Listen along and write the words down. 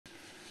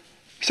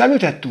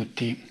Salute a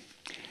tutti!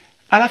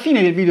 Alla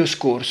fine del video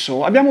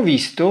scorso abbiamo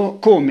visto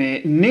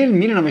come nel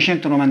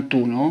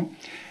 1991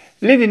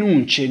 le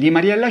denunce di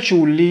Mariella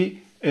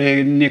Ciulli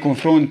nei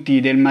confronti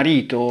del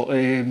marito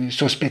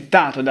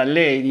sospettato da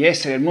lei di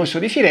essere il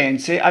Mostro di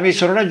Firenze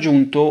avessero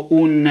raggiunto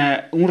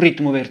un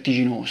ritmo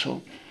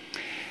vertiginoso.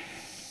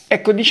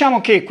 Ecco,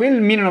 diciamo che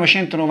quel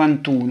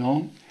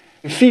 1991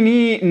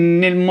 finì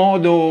nel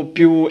modo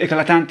più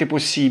eclatante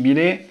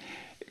possibile,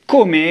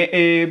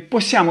 come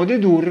possiamo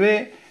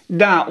dedurre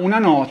da una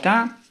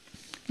nota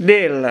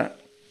del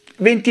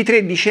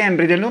 23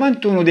 dicembre del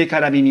 91 dei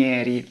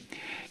Carabinieri,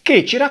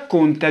 che ci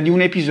racconta di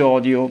un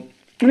episodio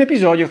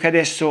che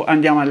adesso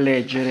andiamo a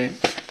leggere.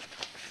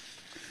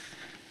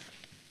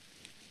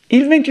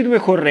 Il 22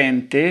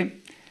 corrente,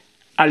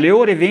 alle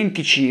ore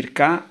 20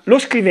 circa, lo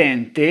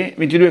scrivente,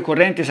 22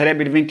 corrente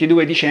sarebbe il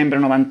 22 dicembre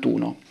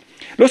 91,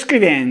 lo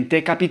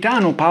scrivente,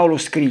 capitano Paolo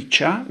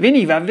Scriccia,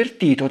 veniva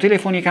avvertito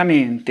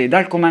telefonicamente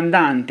dal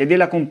comandante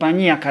della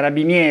compagnia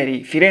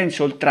Carabinieri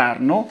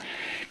Firenze-Oltrarno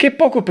che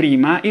poco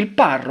prima il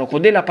parroco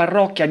della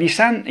parrocchia di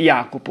San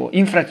Jacopo,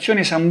 in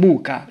frazione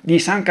Sambuca di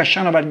San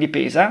Casciano Val di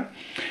Pesa,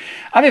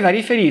 aveva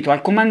riferito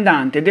al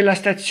comandante della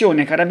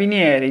stazione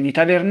Carabinieri di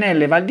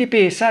Tavernelle Val di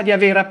Pesa di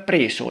aver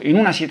appreso in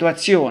una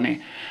situazione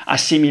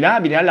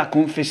assimilabile alla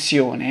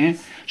confessione,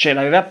 cioè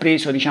l'aveva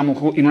appreso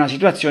diciamo in una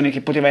situazione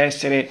che poteva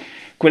essere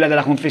quella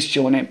della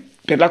confessione,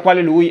 per la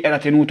quale lui era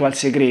tenuto al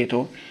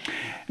segreto,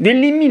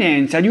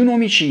 dell'imminenza di un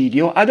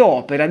omicidio ad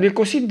opera del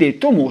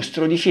cosiddetto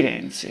Mostro di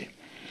Firenze.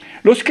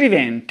 Lo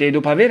scrivente,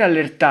 dopo aver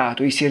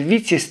allertato i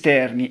servizi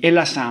esterni e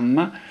la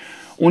SAM,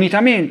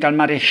 unitamente al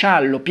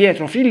maresciallo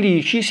Pietro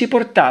Fillici, si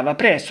portava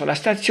presso la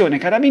stazione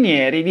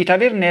Carabinieri di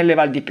Tavernelle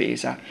Val di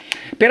Pesa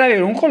per avere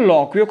un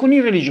colloquio con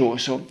il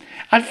religioso,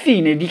 al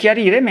fine di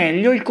chiarire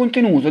meglio il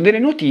contenuto delle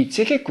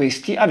notizie che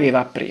questi aveva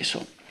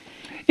appreso.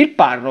 Il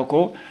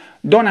parroco,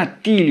 Don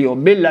Attilio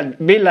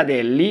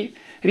Belladelli,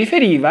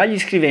 riferiva agli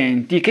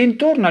scriventi che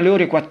intorno alle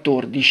ore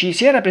 14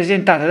 si era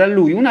presentata da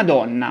lui una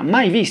donna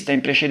mai vista in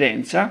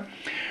precedenza,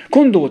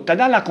 condotta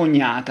dalla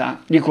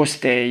cognata di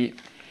costei.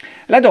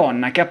 La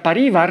donna, che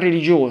appariva al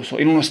religioso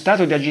in uno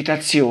stato di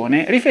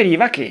agitazione,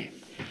 riferiva che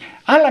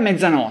alla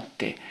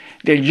mezzanotte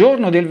del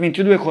giorno del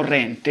 22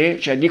 corrente,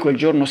 cioè di quel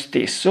giorno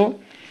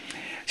stesso,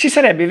 si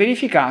sarebbe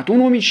verificato un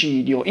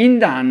omicidio in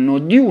danno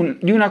di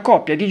una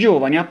coppia di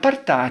giovani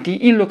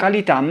appartati in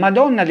località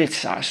Madonna del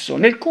Sasso,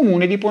 nel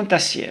comune di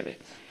Pontassieve.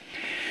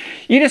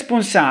 I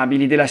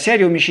responsabili della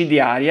serie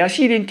omicidiaria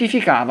si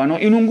identificavano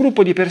in un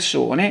gruppo di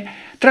persone,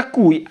 tra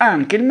cui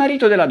anche il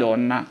marito della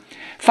donna,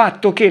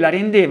 fatto che la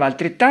rendeva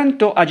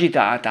altrettanto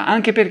agitata,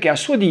 anche perché a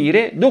suo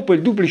dire, dopo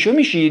il duplice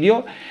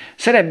omicidio,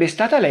 sarebbe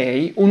stata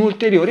lei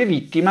un'ulteriore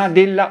vittima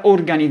della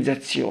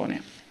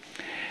organizzazione.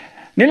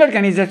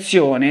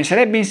 Nell'organizzazione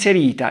sarebbe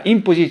inserita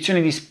in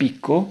posizione di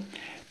spicco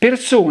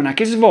persona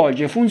che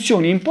svolge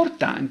funzioni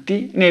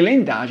importanti nelle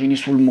indagini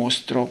sul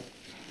mostro.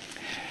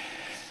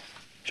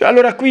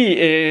 Allora qui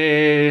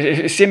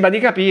sembra di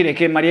capire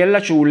che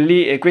Mariella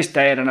Ciulli, e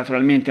questa era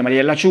naturalmente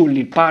Mariella Ciulli,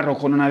 il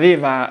parroco non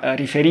aveva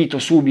riferito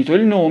subito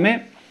il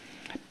nome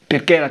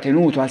perché era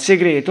tenuto al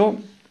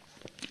segreto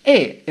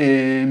e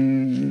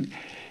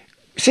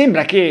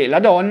sembra che la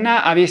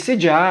donna avesse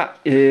già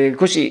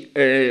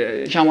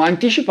diciamo,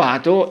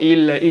 anticipato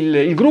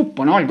il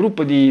gruppo, no? Il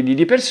gruppo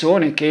di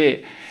persone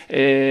che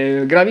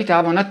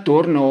gravitavano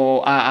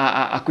attorno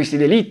a questi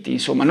delitti,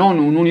 insomma non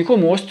un unico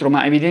mostro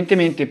ma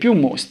evidentemente più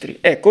mostri.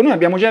 Ecco, noi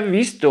abbiamo già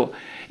visto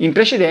in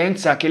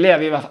precedenza che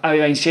lei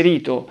aveva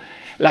inserito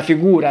la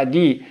figura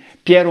di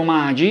Piero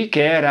Magi,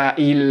 che era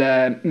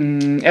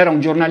un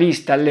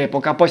giornalista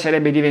all'epoca, poi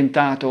sarebbe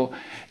diventato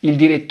il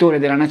direttore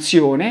della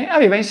Nazione.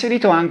 Aveva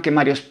inserito anche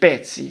Mario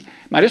Spezzi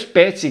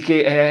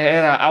che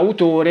era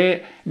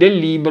autore del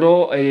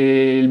libro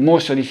Il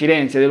Mostro di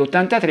Firenze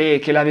dell'83,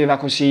 che l'aveva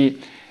così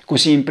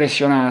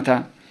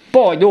impressionata.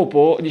 Poi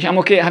dopo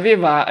diciamo che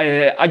aveva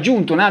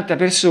aggiunto un'altra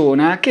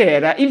persona che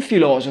era il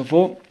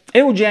filosofo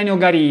Eugenio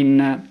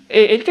Garin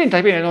e il 30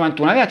 aprile del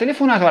 91 aveva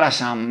telefonato alla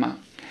SAM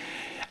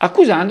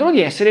accusandolo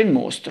di essere il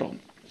mostro.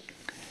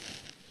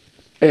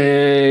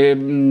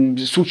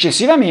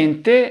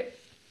 Successivamente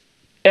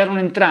erano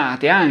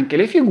entrate anche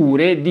le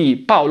figure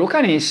di Paolo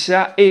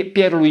Canessa e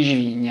Piero Luigi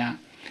Vigna,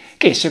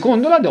 che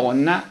secondo la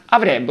donna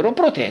avrebbero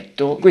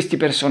protetto questi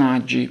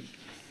personaggi.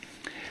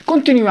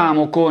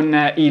 Continuiamo con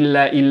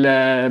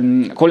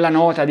la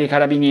nota dei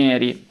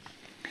Carabinieri.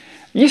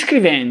 Gli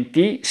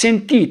scriventi,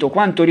 sentito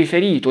quanto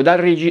riferito dal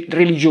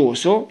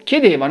religioso,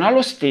 chiedevano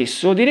allo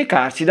stesso di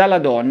recarsi dalla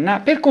donna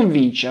per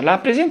convincerla a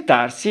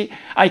presentarsi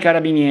ai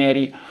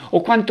Carabinieri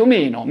o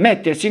quantomeno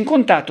mettersi in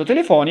contatto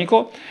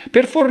telefonico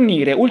per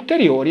fornire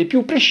ulteriori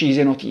più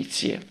precise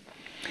notizie.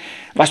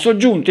 Va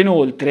soggiunto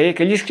inoltre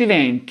che gli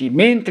scriventi,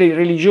 mentre il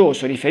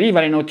religioso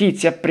riferiva le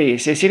notizie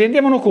apprese, si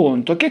rendevano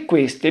conto che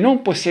queste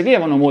non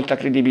possedevano molta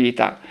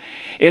credibilità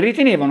e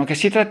ritenevano che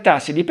si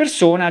trattasse di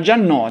persona già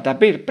nota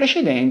per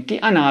precedenti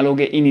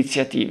analoghe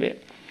iniziative.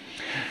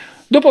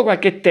 Dopo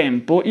qualche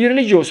tempo il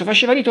religioso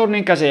faceva ritorno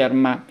in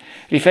caserma,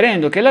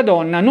 riferendo che la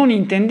donna non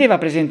intendeva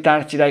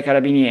presentarsi dai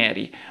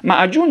carabinieri, ma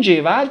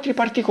aggiungeva altri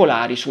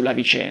particolari sulla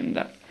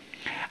vicenda.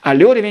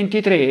 Alle ore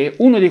 23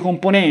 uno dei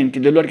componenti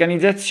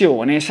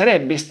dell'organizzazione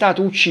sarebbe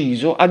stato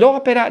ucciso ad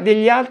opera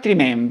degli altri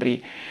membri,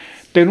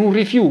 per un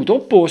rifiuto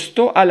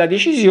opposto alla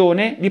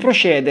decisione di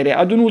procedere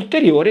ad un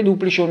ulteriore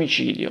duplice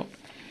omicidio.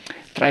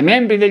 Tra i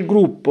membri del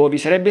gruppo vi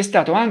sarebbe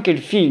stato anche il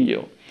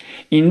figlio,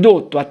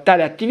 indotto a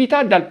tale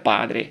attività dal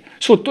padre,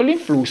 sotto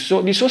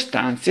l'influsso di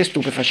sostanze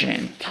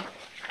stupefacenti.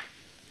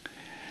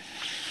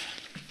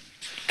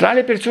 Tra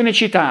le persone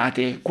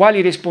citate,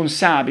 quali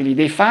responsabili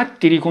dei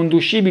fatti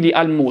riconducibili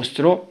al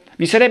mostro,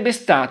 vi sarebbe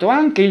stato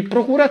anche il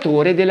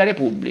procuratore della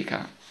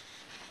Repubblica,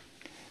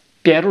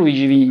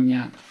 Pierluigi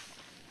Vigna.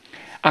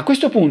 A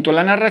questo punto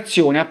la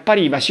narrazione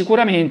appariva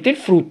sicuramente il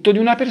frutto di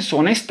una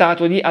persona in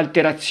stato di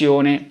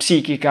alterazione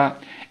psichica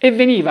e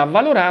veniva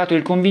avvalorato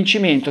il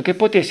convincimento che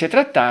potesse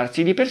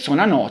trattarsi di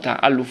persona nota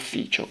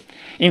all'ufficio.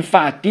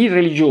 Infatti il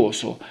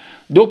religioso,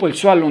 dopo il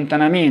suo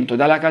allontanamento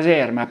dalla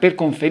caserma per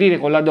conferire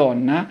con la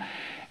donna,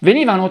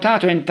 veniva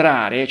notato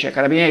entrare, cioè i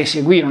carabinieri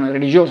seguirono il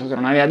religioso che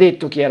non aveva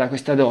detto chi era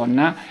questa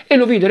donna, e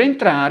lo videro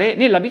entrare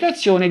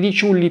nell'abitazione di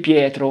Ciulli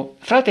Pietro,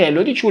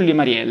 fratello di Ciulli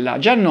Mariella,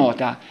 già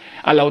nota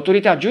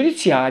all'autorità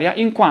giudiziaria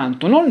in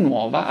quanto non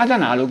nuova ad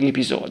analoghi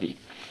episodi.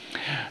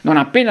 Non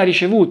appena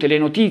ricevute le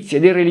notizie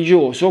del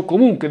religioso,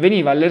 comunque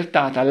veniva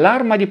allertata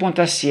l'Arma di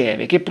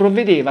Pontassieve, che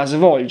provvedeva a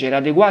svolgere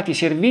adeguati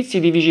servizi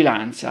di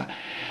vigilanza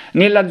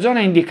nella zona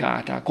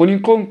indicata, con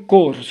il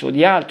concorso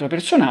di altro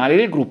personale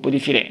del gruppo di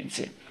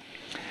Firenze.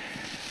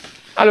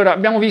 Allora,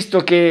 abbiamo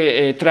visto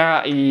che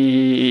tra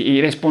i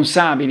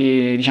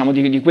responsabili, diciamo,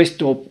 di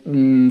questo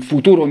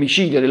futuro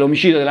omicidio,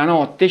 dell'omicidio della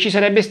notte, ci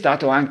sarebbe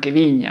stato anche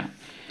Vigna.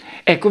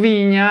 Ecco,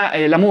 Vigna,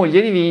 la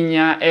moglie di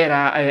Vigna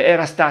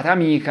era stata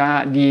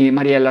amica di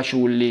Mariella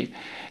Ciulli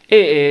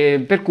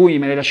e per cui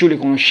Mariella Ciulli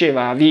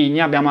conosceva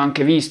Vigna. Abbiamo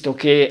anche visto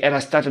che era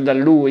stato da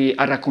lui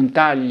a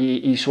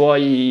raccontargli i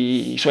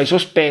suoi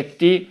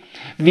sospetti.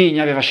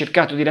 Vigna aveva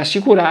cercato di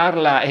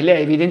rassicurarla e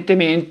lei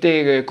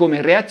evidentemente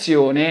come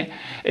reazione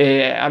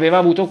aveva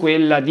avuto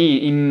quella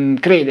di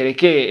credere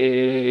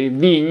che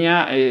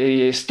Vigna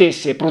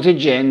stesse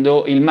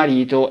proteggendo il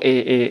marito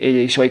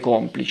e i suoi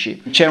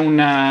complici. C'è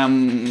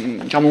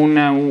un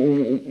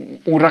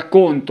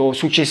racconto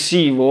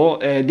successivo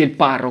del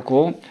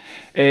parroco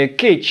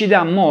che ci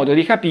dà modo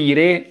di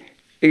capire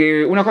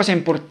una cosa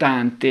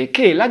importante,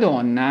 che la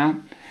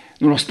donna,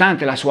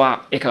 nonostante la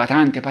sua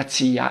eclatante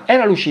pazzia,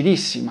 era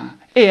lucidissima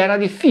e era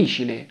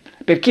difficile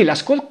per chi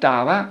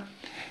l'ascoltava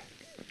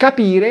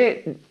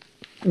capire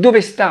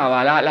dove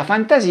stava la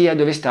fantasia e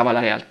dove stava la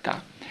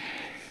realtà.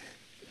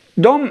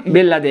 Don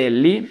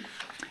Belladelli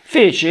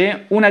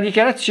fece una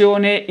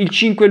dichiarazione il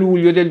 5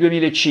 luglio del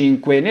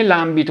 2005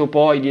 nell'ambito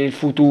poi del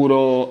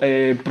futuro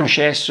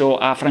processo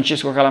a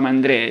Francesco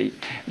Calamandrei,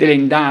 delle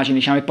indagini,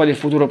 diciamo, e poi del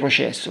futuro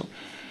processo.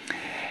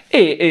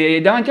 E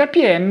davanti al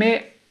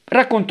PM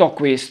raccontò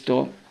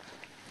questo,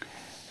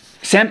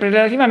 sempre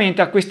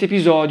relativamente a questo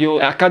episodio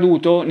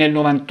accaduto nel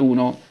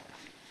 91.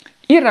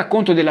 Il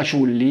racconto della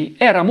Ciulli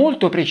era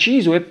molto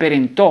preciso e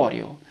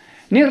perentorio.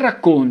 Nel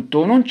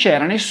racconto non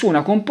c'era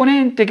nessuna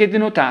componente che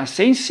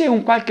denotasse in sé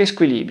un qualche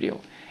squilibrio.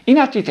 In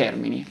altri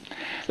termini,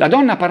 la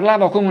donna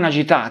parlava come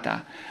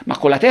un'agitata, ma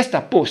con la testa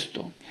a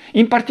posto.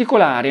 In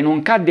particolare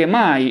non cadde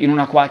mai in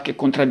una qualche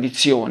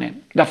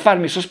contraddizione, da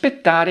farmi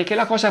sospettare che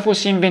la cosa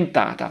fosse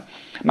inventata,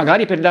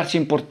 magari per darsi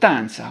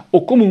importanza,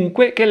 o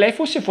comunque che lei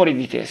fosse fuori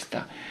di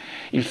testa.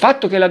 Il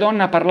fatto che la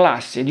donna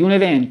parlasse di un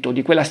evento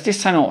di quella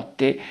stessa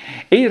notte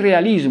e il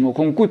realismo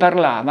con cui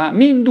parlava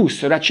mi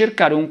indussero a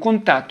cercare un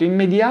contatto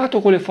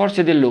immediato con le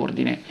forze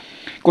dell'ordine,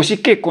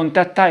 cosicché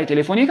contattai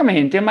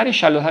telefonicamente il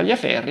maresciallo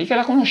Tagliaferri, che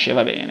la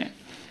conosceva bene.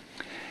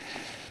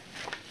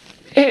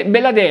 E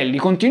Belladelli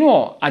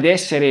continuò ad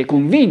essere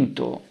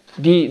convinto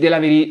della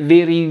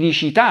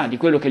veridicità di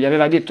quello che gli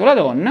aveva detto la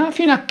donna,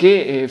 fino a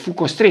che fu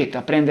costretto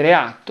a prendere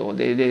atto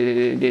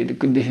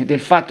del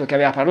fatto che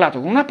aveva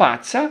parlato con una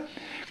pazza,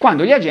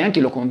 quando gli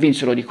agenti lo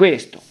convinsero di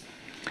questo.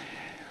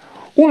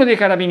 Uno dei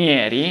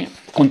carabinieri,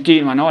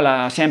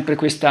 continua sempre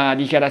questa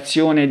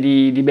dichiarazione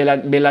di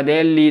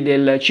Belladelli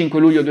del 5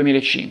 luglio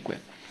 2005,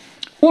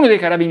 uno dei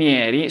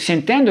carabinieri,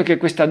 sentendo che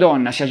questa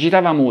donna si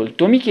agitava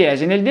molto, mi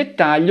chiese nel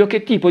dettaglio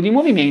che tipo di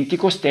movimenti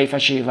costei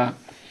faceva.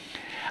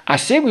 A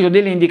seguito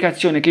delle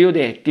indicazioni che io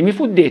detti, mi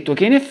fu detto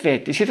che in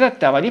effetti si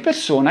trattava di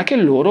persona che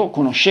loro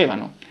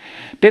conoscevano,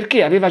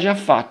 perché aveva già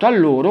fatto a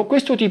loro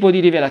questo tipo di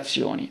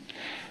rivelazioni.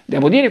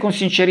 Devo dire con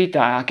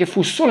sincerità che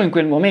fu solo in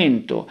quel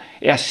momento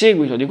e a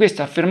seguito di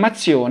questa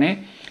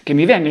affermazione che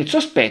mi venne il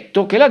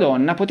sospetto che la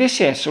donna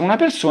potesse essere una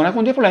persona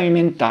con dei problemi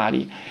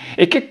mentali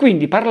e che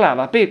quindi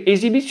parlava per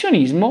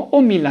esibizionismo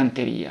o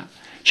millanteria.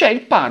 Cioè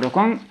il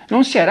parroco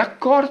non si era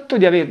accorto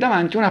di aver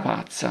davanti una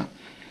pazza.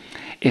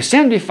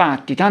 Essendo i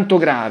fatti tanto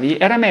gravi,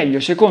 era meglio,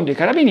 secondo i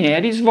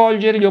carabinieri,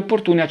 svolgere gli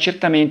opportuni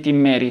accertamenti in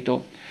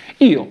merito.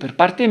 Io, per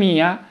parte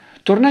mia,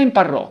 tornai in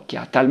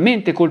parrocchia,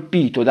 talmente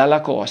colpito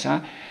dalla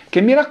cosa che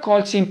mi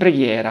raccolsi in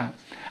preghiera,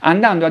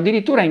 andando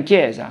addirittura in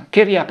chiesa,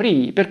 che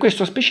riaprì per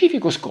questo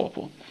specifico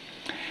scopo.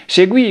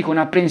 Seguì con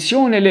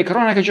apprensione le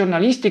cronache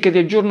giornalistiche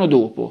del giorno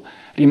dopo,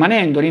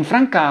 rimanendo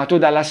rinfrancato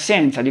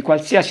dall'assenza di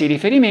qualsiasi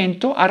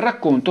riferimento al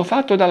racconto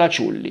fatto dalla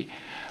Ciulli.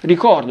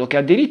 Ricordo che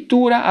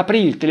addirittura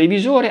aprì il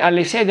televisore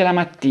alle 6 della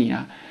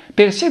mattina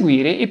per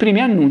seguire i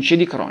primi annunci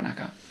di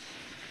cronaca.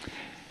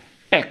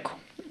 Ecco,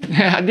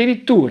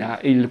 addirittura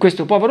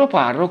questo povero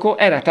parroco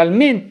era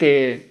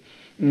talmente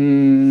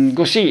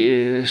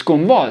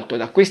sconvolto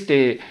da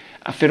queste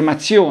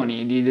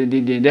affermazioni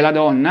della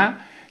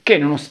donna che,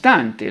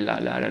 nonostante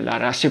la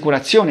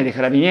rassicurazione dei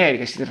carabinieri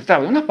che si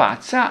trattava di una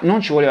pazza,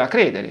 non ci voleva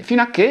credere,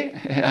 fino a che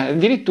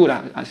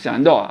addirittura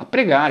andò a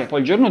pregare. Poi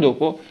il giorno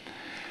dopo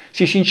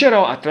si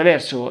sincerò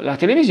attraverso la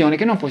televisione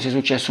che non fosse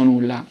successo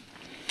nulla.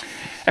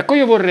 Ecco,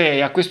 io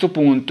vorrei a questo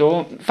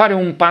punto fare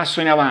un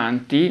passo in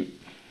avanti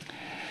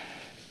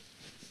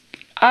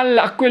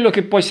a quelli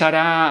che poi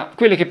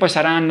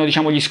saranno,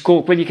 diciamo,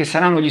 quelli che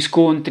saranno gli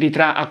scontri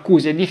tra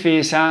accusa e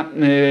difesa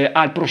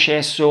al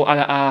processo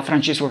a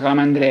Francesco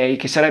Calamandrei,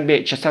 che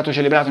c'è stato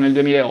celebrato nel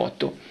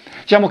 2008.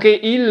 Diciamo che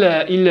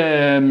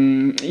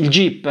il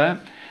GIP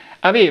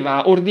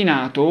aveva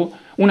ordinato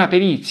una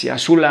perizia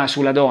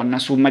sulla donna,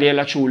 su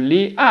Mariella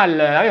Ciulli,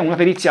 aveva una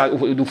perizia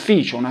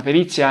d'ufficio, una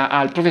perizia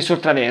al professor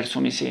Traverso,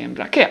 mi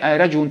sembra, che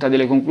era giunta a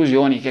delle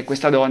conclusioni che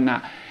questa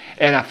donna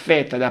era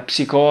affetta da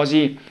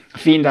psicosi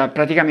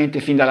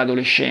praticamente fin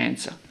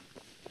dall'adolescenza.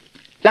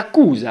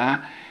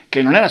 L'accusa,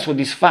 che non era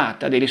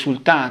soddisfatta dei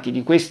risultati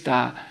di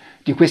questa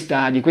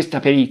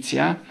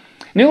perizia,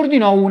 ne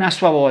ordinò una a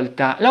sua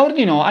volta, la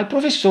ordinò al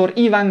professor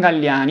Ivan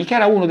Galliani, che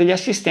era uno degli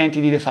assistenti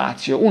di De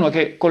Fazio, uno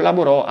che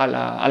collaborò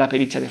alla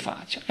perizia De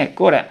Fazio.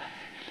 Ecco, ora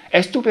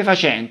è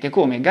stupefacente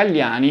come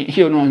Galliani,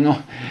 io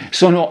non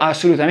sono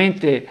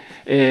assolutamente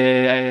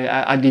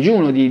a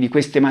digiuno di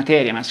queste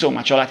materie, ma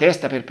insomma ho la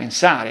testa per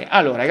pensare.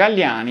 Allora,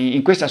 Galliani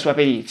in questa sua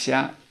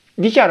perizia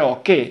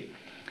dichiarò che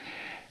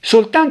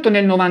soltanto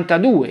nel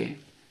 92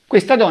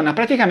 questa donna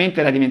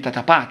praticamente era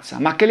diventata pazza,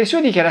 ma che le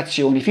sue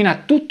dichiarazioni fino a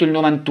tutto il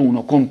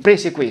 91,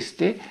 comprese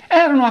queste,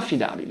 erano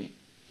affidabili.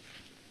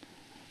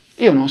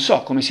 Io non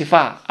so come si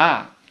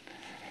fa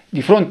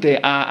di fronte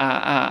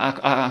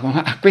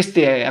a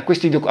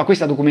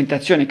questa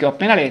documentazione che ho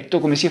appena letto,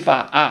 come si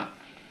fa a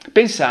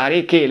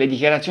pensare che le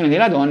dichiarazioni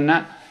della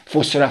donna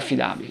fossero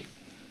affidabili.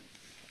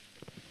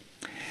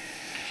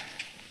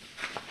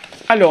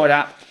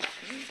 Allora,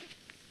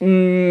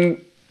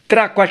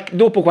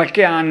 dopo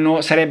qualche anno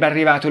sarebbe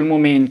arrivato il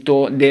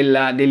momento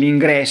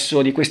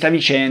dell'ingresso di questa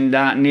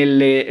vicenda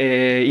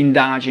nelle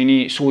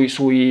indagini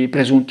sui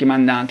presunti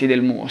mandanti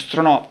del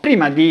mostro. No?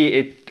 Prima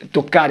di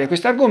toccare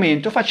questo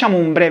argomento facciamo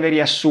un breve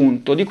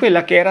riassunto di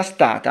quella che era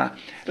stata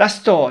la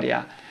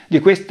storia di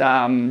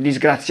questa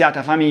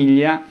disgraziata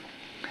famiglia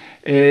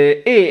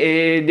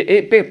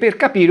per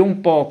capire un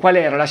po' qual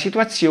era la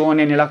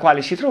situazione nella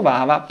quale si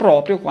trovava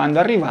proprio quando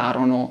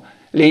arrivarono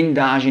le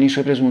indagini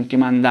sui presunti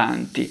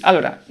mandanti.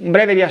 Allora, un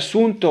breve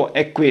riassunto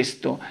è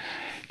questo,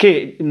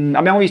 che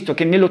abbiamo visto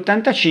che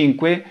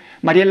nell'85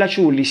 Mariella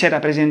Ciulli si era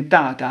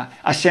presentata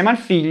assieme al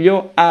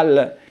figlio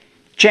al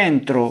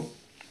centro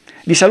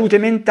di salute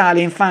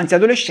mentale infanzia e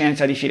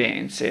adolescenza di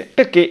Firenze,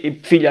 perché il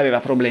figlio aveva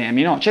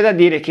problemi, no? C'è da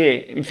dire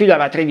che il figlio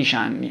aveva 13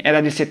 anni,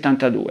 era del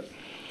 72,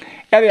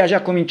 e aveva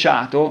già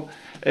cominciato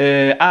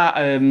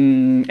era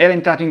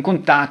entrato in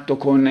contatto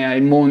con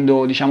il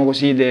mondo, diciamo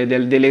così,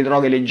 delle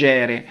droghe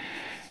leggere,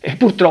 e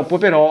purtroppo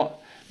però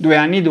 2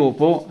 anni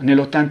dopo,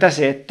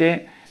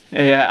 nell'87,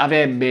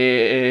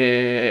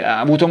 avrebbe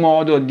avuto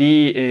modo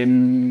di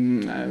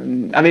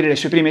avere le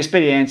sue prime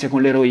esperienze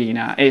con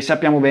l'eroina, e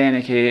sappiamo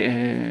bene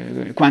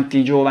che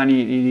quanti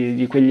giovani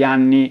di quegli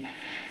anni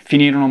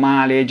finirono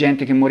male,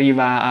 gente che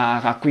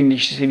moriva a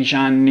 15-16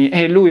 anni,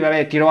 e lui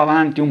tirò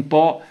avanti un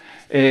po'.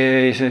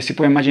 Si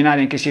può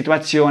immaginare in che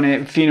situazione,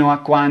 fino a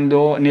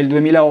quando nel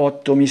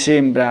 2008, mi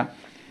sembra,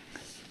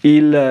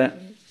 nel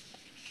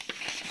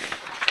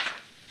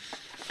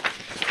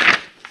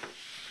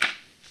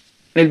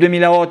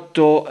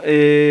 2008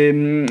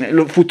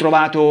 fu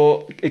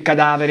trovato il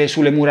cadavere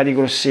sulle mura di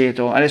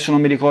Grosseto. Adesso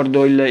non mi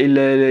ricordo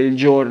il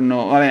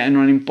giorno, vabbè,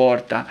 non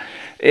importa.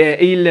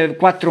 Il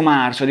 4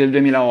 marzo del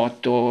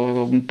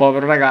 2008 un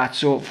povero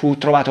ragazzo fu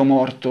trovato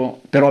morto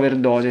per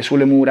overdose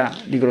sulle mura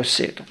di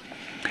Grosseto.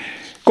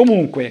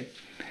 Comunque,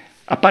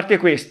 a parte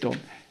questo,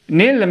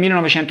 nel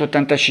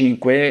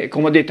 1985,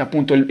 come ho detto,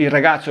 appunto, il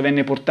ragazzo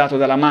venne portato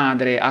dalla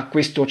madre a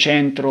questo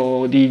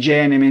centro di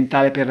igiene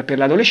mentale per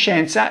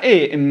l'adolescenza,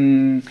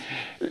 e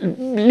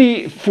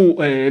lì fu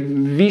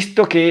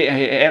visto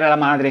che era la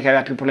madre che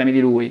aveva più problemi di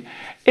lui,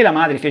 e la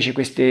madre fece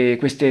queste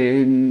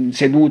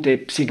sedute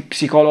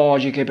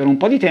psicologiche per un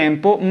po' di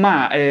tempo,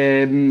 ma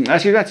la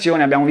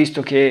situazione abbiamo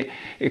visto che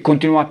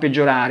continuò a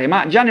peggiorare.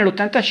 Ma già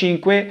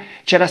nell'85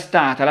 c'era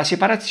stata la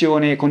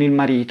separazione con il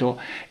marito.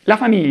 La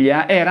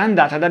famiglia era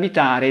andata ad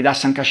abitare da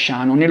San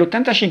Casciano,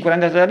 nell'85 era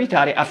andata ad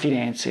abitare a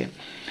Firenze.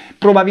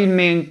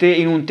 probabilmente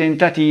in un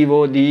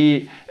tentativo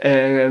di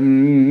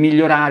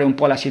migliorare un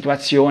po' la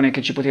situazione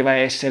che ci poteva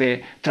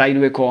essere tra i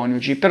due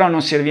coniugi, però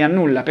non servì a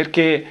nulla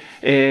perché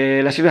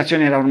la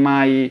situazione era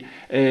ormai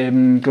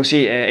così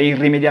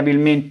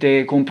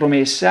irrimediabilmente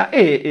compromessa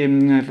e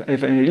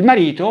il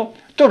marito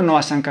tornò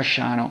a San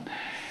Casciano.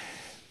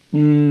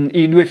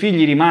 I due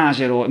figli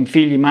rimasero,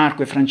 figli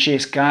Marco e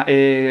Francesca,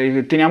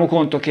 teniamo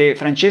conto che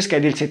Francesca è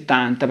del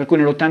 70, per cui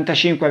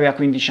nell'85 aveva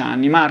 15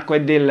 anni, Marco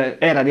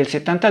era del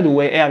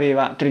 72 e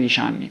aveva 13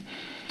 anni.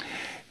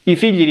 I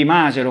figli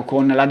rimasero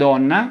con la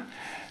donna.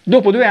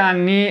 Dopo 2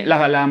 anni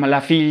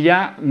la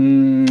figlia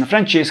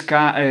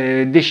Francesca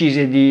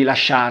decise di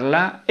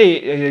lasciarla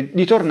e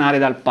di tornare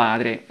dal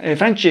padre.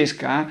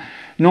 Francesca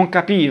non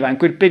capiva in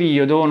quel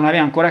periodo, non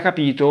aveva ancora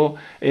capito,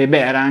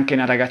 era anche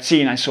una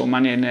ragazzina, insomma,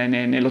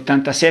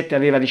 nell'87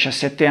 aveva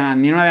 17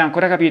 anni, non aveva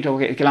ancora capito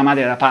che la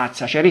madre era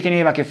pazza, cioè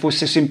riteneva che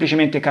fosse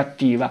semplicemente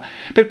cattiva,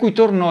 per cui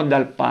tornò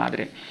dal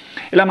padre.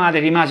 E la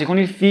madre rimase con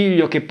il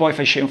figlio, che poi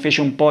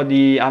fece un po'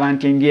 di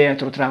avanti e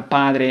indietro tra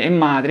padre e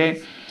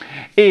madre,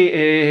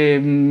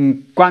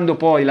 e quando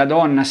poi la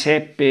donna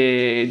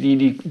seppe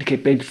che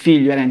il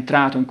figlio era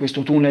entrato in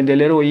questo tunnel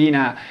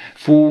dell'eroina,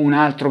 fu un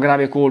altro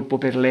grave colpo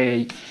per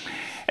lei.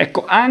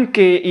 Ecco,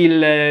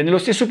 nello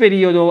stesso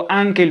periodo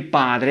anche il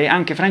padre,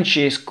 anche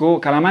Francesco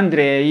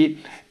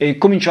Calamandrei,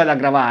 cominciò ad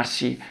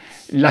aggravarsi.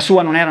 La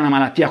sua non era una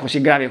malattia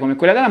così grave come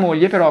quella della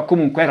moglie, però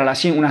comunque era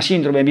una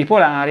sindrome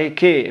bipolare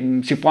che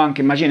si può anche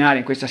immaginare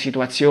in questa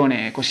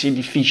situazione così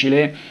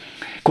difficile,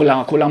 con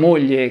la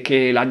moglie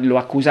che lo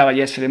accusava di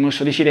essere il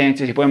Mostro di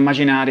Firenze, si può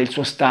immaginare il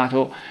suo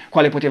stato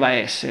quale poteva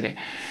essere.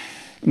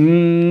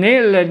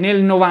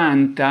 Nel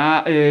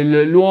 90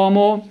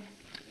 l'uomo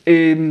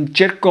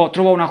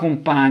trovò una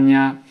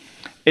compagna,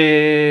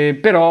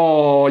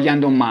 però gli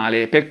andò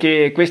male,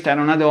 perché questa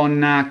era una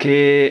donna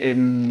che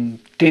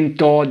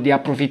tentò di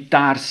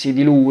approfittarsi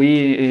di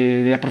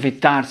lui, di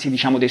approfittarsi,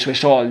 diciamo, dei suoi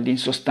soldi in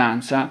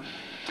sostanza.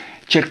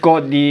 Cercò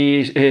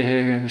di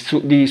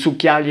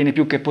succhiargliene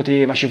più che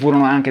poteva, ci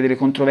furono anche delle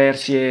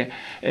controversie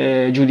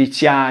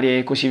giudiziarie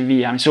e così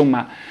via,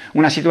 insomma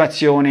una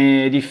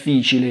situazione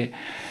difficile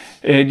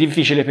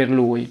per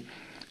lui.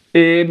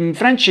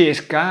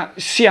 Francesca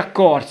si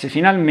accorse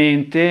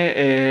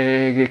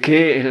finalmente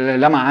che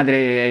la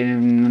madre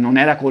non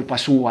era colpa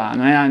sua,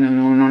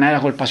 non era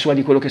colpa sua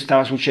di quello che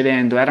stava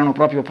succedendo, erano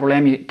proprio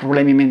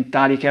problemi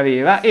mentali che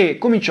aveva, e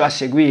cominciò a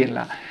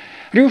seguirla,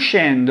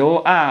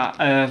 riuscendo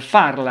a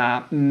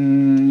farla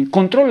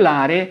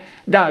controllare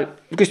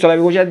questo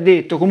l'avevo già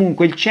detto,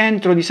 comunque il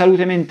centro di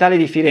salute mentale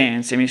di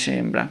Firenze, mi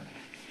sembra,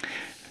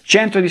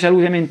 centro di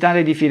salute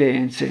mentale di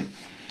Firenze,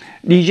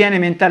 di igiene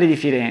mentale di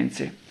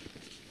Firenze.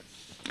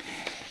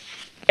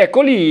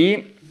 Ecco,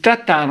 lì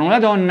trattarono la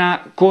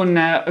donna con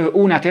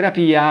una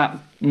terapia,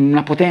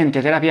 una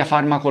potente terapia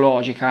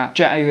farmacologica,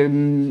 cioè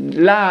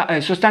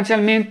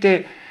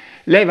sostanzialmente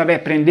lei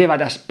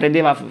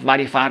prendeva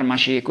vari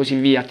farmaci e così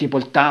via, tipo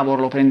il Tavor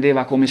lo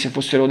prendeva come se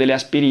fossero delle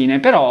aspirine,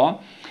 però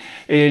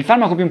il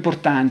farmaco più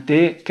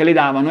importante che le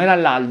davano era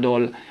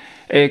l'Aldol,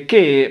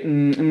 che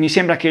mi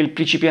sembra che il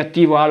principio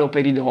attivo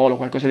aloperidolo,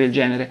 qualcosa del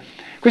genere.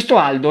 Questo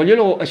Aldol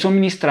glielo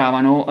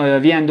somministravano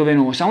via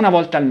endovenosa una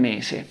volta al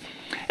mese.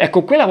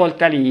 Ecco, quella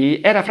volta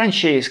lì era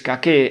Francesca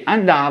che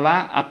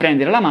andava a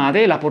prendere la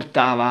madre e la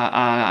portava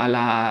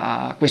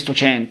a questo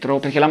centro,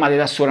 perché la madre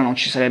da sola non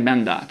ci sarebbe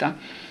andata.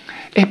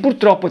 E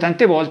purtroppo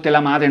tante volte la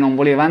madre non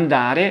voleva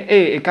andare,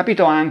 e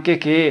capitò anche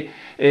che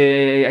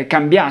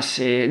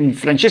cambiasse,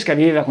 Francesca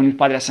viveva con il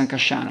padre a San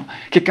Casciano,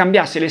 che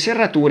cambiasse le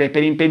serrature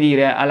per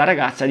impedire alla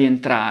ragazza di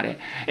entrare.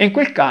 E in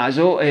quel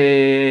caso,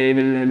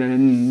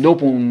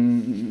 dopo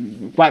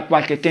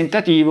qualche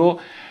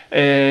tentativo,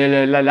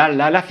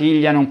 la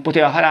figlia non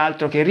poteva fare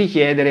altro che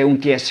richiedere un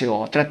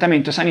TSO,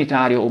 trattamento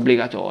sanitario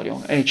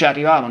obbligatorio, cioè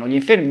arrivavano gli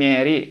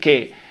infermieri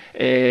che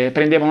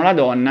prendevano la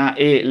donna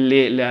e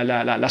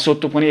la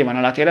sottoponevano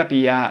alla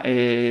terapia,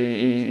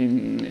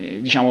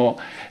 diciamo,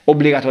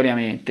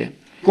 obbligatoriamente.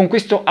 Con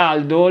questo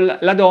Aldol,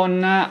 la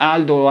donna,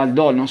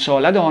 Aldol, non so,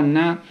 la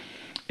donna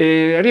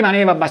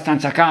rimaneva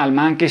abbastanza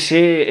calma, anche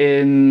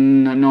se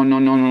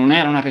non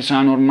era una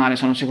persona normale,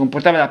 non si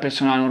comportava da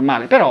persona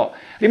normale, però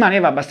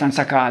rimaneva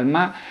abbastanza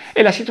calma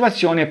e la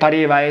situazione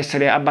pareva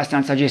essere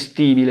abbastanza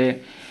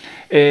gestibile.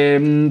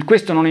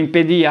 Questo non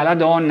impedì alla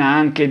donna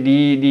anche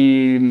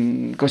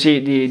di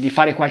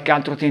fare qualche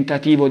altro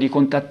tentativo di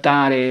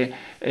contattare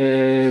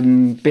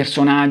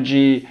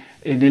personaggi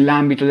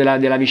nell'ambito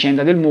della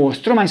vicenda del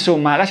mostro, ma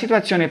insomma la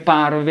situazione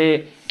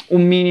parve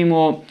un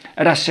minimo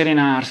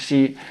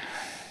rasserenarsi,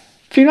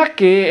 fino a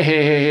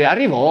che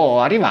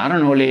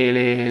arrivarono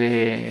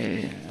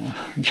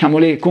diciamo,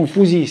 le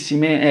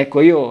confusissime,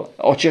 ecco, io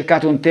ho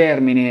cercato un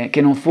termine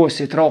che non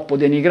fosse troppo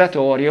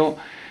denigratorio,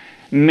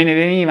 me ne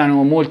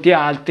venivano molti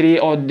altri,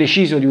 ho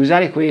deciso di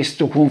usare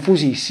questo,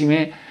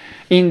 confusissime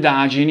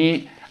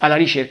indagini alla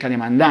ricerca dei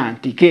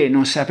mandanti, che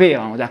non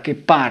sapevano da che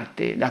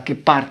parte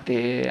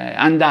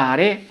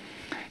andare,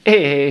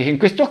 e in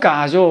questo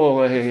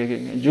caso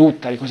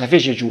Giuttari, cosa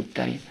fece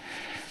Giuttari?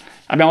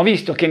 Abbiamo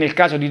visto che nel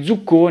caso di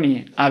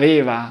Zucconi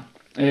aveva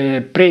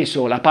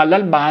preso la palla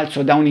al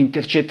balzo da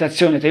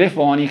un'intercettazione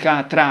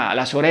telefonica tra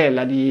la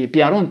sorella di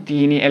Pia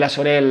Rontini e la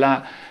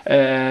sorella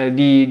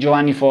di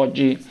Giovanni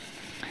Foggi,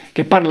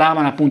 che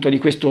parlavano appunto di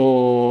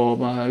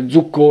questo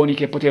Zucconi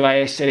che poteva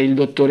essere il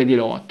dottore di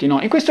Lotti,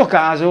 no? In questo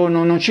caso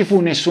non ci fu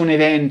nessun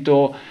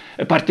evento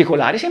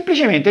particolare,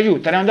 semplicemente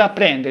Giuttari andò a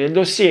prendere il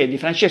dossier di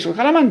Francesco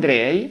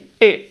Calamandrei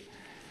e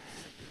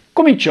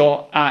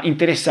cominciò a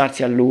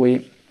interessarsi a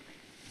lui.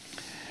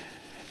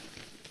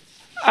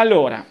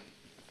 Allora,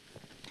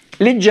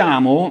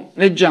 leggiamo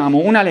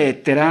una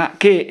lettera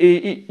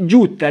che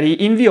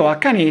Giuttari inviò a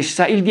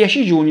Canessa il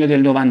 10 giugno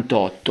del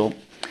 98.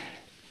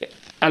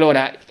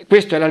 Allora,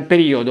 questo era il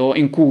periodo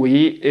in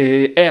cui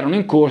erano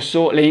in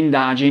corso le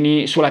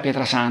indagini sulla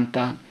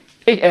Pietrasanta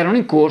e erano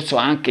in corso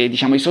anche,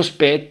 diciamo, i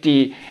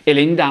sospetti e le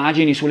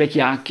indagini sulle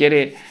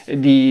chiacchiere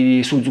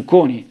su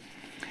Zucconi.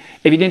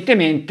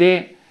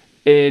 Evidentemente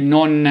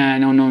non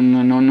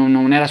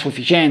era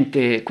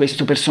sufficiente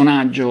questo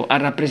personaggio a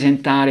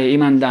rappresentare i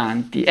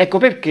mandanti. Ecco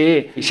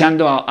perché si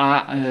andò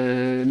a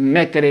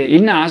mettere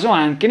il naso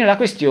anche nella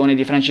questione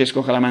di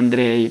Francesco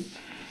Calamandrei.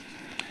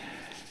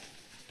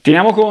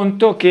 Teniamo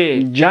conto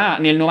che già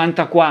nel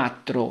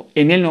 94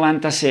 e nel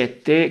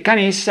 97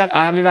 Canessa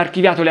aveva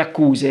archiviato le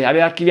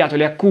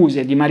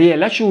accuse di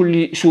Mariella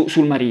Ciulli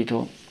sul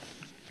marito.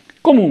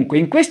 Comunque,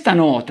 in questa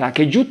nota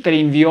che Giuttari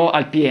inviò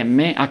al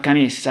PM a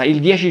Canessa il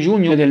 10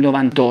 giugno del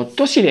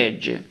 98 si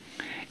legge: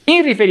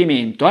 in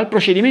riferimento al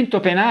procedimento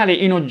penale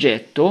in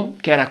oggetto,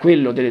 che era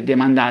quello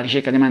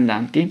ricerca dei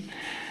mandanti,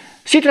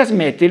 si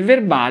trasmette il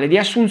verbale di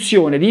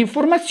assunzione di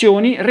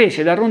informazioni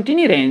rese da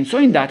Rontini Renzo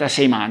in data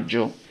 6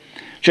 maggio.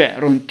 Cioè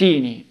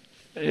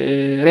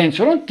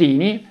Renzo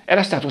Rontini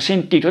era stato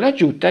sentito da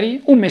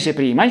Giuttari un mese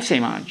prima, il 6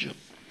 maggio.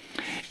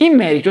 In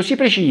merito si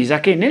precisa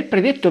che nel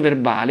predetto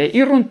verbale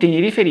il Rontini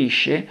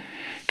riferisce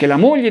che la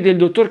moglie del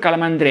dottor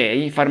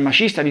Calamandrei,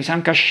 farmacista di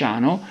San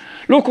Casciano,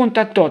 lo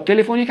contattò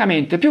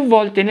telefonicamente più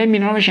volte nel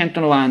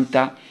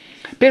 1990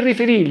 per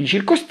riferirgli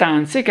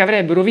circostanze che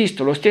avrebbero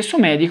visto lo stesso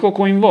medico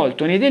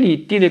coinvolto nei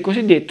delitti del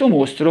cosiddetto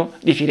Mostro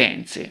di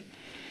Firenze.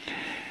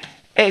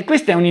 E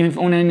questa è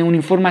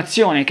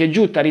un'informazione che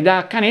Giuttari dà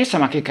a Canessa,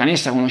 ma che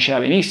Canessa conosceva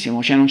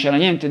benissimo, cioè non c'era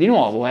niente di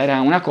nuovo,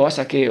 era una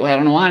cosa che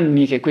erano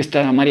anni che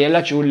questa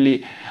Mariella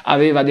Ciulli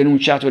aveva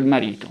denunciato il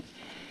marito.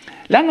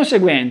 L'anno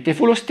seguente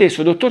fu lo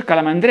stesso dottor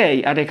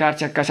Calamandrei a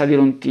recarsi a casa di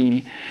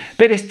Rontini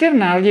per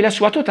esternargli la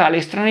sua totale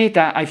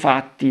estraneità ai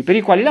fatti per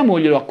i quali la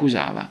moglie lo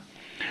accusava.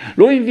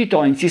 Lo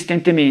invitò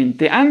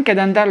insistentemente anche ad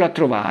andarlo a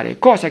trovare,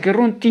 cosa che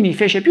Rontini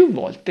fece più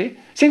volte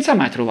senza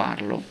mai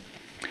trovarlo.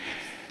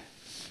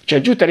 Cioè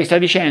Giuttari sta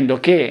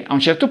dicendo che a un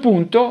certo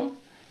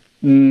punto,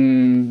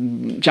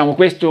 diciamo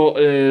questo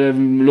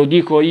lo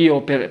dico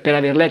io per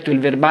aver letto il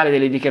verbale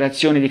delle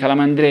dichiarazioni di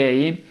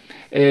Calamandrei,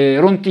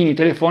 Rontini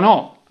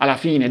telefonò alla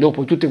fine,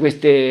 dopo tutte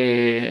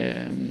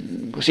queste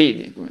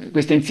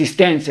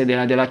insistenze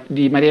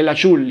di Mariella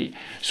Ciulli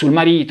sul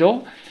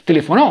marito,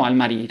 telefonò al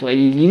marito e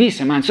gli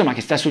disse: ma insomma,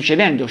 che sta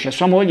succedendo? Cioè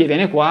sua moglie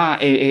viene qua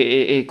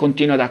e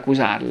continua ad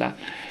accusarla.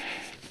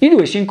 I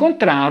due si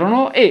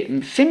incontrarono e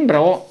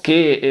sembrò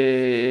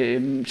che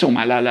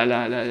insomma,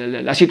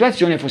 la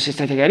situazione fosse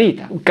stata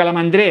chiarita.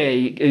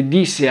 Calamandrei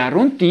disse a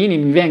Rontini: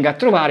 mi venga a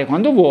trovare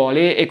quando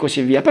vuole e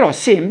così via. Però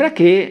sembra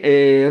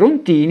che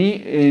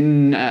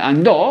Rontini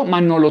andò ma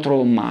non lo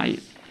trovò mai.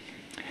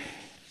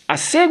 A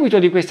seguito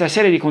di questa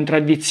serie di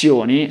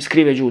contraddizioni,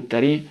 scrive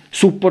Giuttari,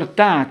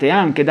 supportate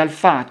anche dal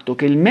fatto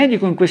che il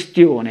medico in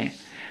questione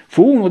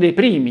fu uno dei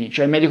primi,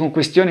 cioè il medico in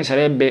questione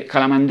sarebbe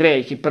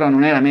Calamandrei, che però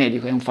non era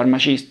medico, è un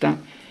farmacista,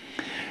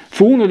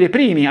 fu uno dei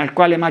primi al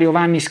quale Mario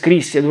Vanni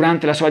scrisse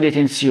durante la sua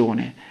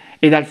detenzione,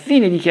 ed al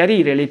fine di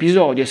chiarire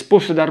l'episodio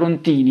esposto da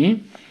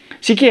Rontini,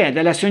 si chiede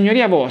alla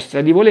signoria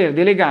vostra di voler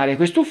delegare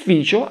questo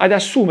ufficio ad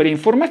assumere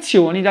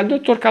informazioni dal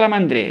dottor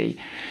Calamandrei,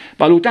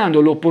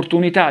 valutando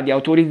l'opportunità di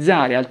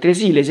autorizzare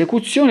altresì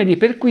l'esecuzione di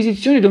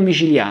perquisizione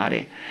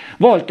domiciliare,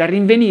 volta a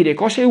rinvenire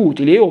cose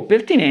utili e o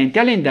pertinenti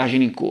alle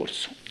indagini in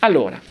corso.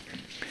 Allora,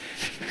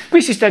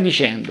 qui si sta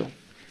dicendo,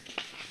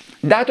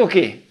 dato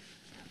che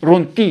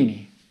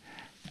Rontini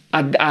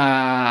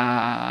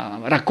aveva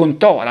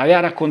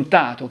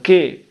raccontato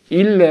che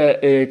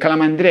il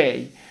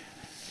Calamandrei,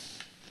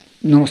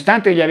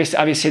 nonostante gli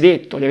avesse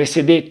detto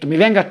mi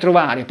venga a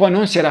trovare, poi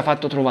non si era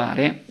fatto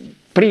trovare,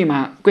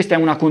 prima, questa è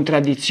una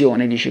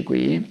contraddizione, dice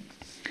qui,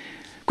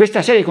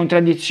 questa serie di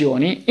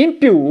contraddizioni, in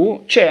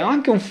più c'è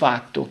anche un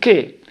fatto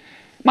che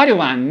Mario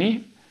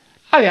Vanni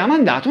aveva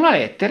mandato una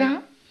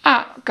lettera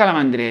a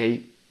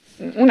Calamandrei,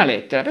 una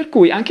lettera, per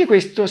cui anche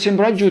questo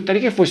sembrò a Giuttari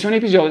che fosse un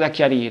episodio da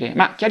chiarire.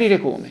 Ma chiarire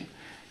come?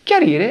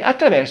 Chiarire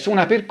attraverso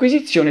una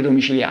perquisizione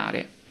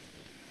domiciliare.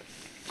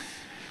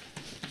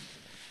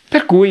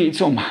 Per cui,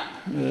 insomma,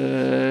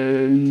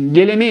 gli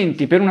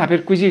elementi per una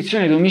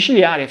perquisizione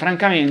domiciliare,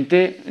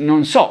 francamente,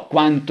 non so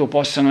quanto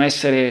possano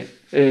essere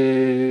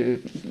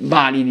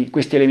validi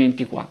questi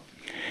elementi qua.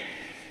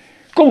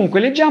 Comunque,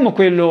 leggiamo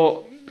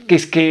quello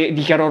che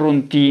dichiarò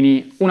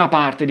Rontini, una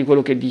parte di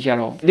quello che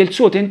dichiarò, del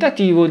suo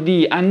tentativo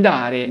di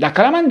andare da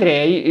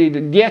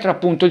Calamandrei dietro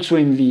appunto il suo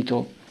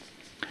invito.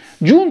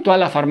 Giunto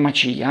alla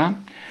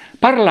farmacia,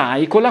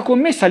 parlai con la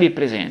commessa lì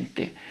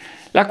presente,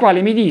 la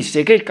quale mi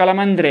disse che il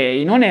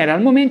Calamandrei non era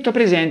al momento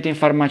presente in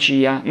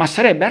farmacia, ma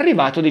sarebbe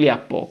arrivato di lì a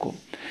poco.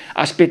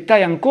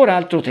 Aspettai ancora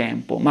altro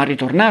tempo, ma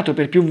ritornato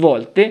per più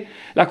volte,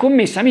 la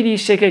commessa mi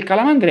disse che il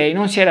Calamandrei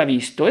non si era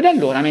visto ed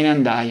allora me ne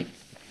andai.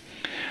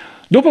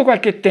 Dopo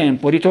qualche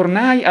tempo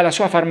ritornai alla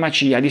sua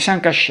farmacia di San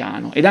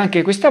Casciano ed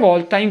anche questa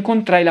volta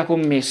incontrai la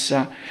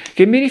commessa,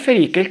 che mi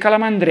riferì che il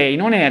Calamandrei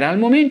non era al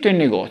momento in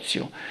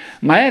negozio,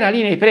 ma era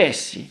lì nei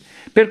pressi,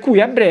 per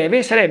cui a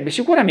breve sarebbe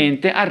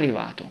sicuramente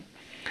arrivato.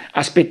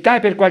 Aspettai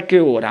per qualche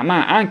ora,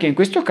 ma anche in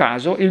questo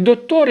caso il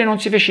dottore non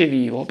si fece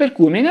vivo, per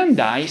cui me ne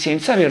andai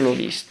senza averlo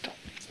visto.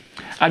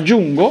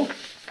 Aggiungo,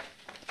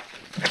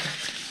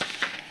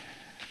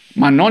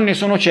 ma non ne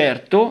sono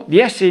certo, di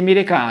essermi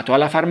recato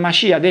alla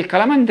farmacia del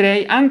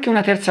Calamandrei anche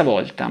una terza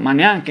volta, ma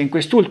neanche in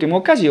quest'ultima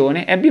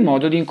occasione ebbi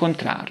modo di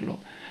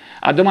incontrarlo.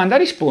 A domanda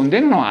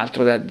risponde non ho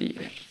altro da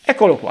dire.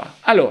 Eccolo qua.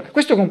 Allora,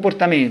 questo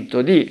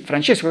comportamento di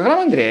Francesco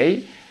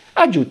Calamandrei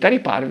a Giutta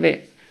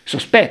riparve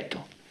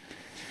sospetto.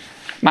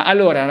 Ma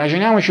allora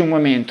ragioniamoci un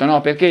momento, no?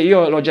 Perché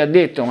io l'ho già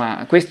detto,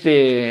 ma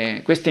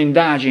queste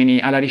indagini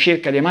alla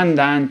ricerca dei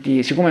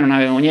mandanti, siccome non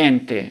avevano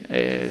niente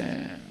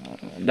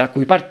da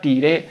cui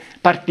partire,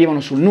 partivano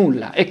sul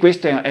nulla, e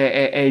questo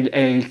è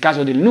il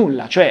caso del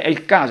nulla, cioè è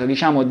il caso,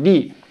 diciamo,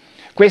 di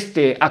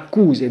queste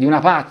accuse di una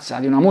pazza,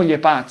 di una moglie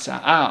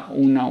pazza a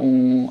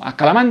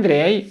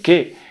Calamandrei,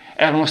 che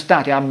erano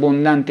state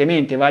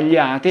abbondantemente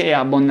vagliate e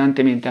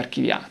abbondantemente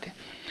archiviate.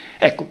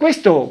 Ecco,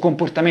 questo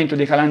comportamento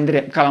di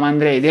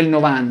Calamandrei del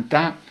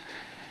 90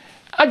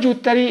 a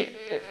Giuttari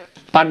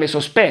parve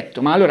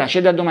sospetto, ma allora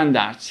c'è da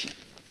domandarsi: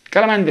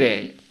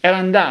 Calamandrei era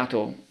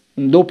andato,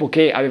 dopo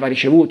che aveva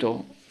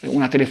ricevuto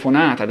una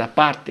telefonata da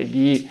parte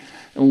di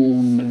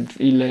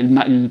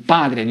il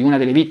padre di una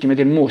delle vittime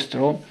del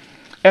mostro,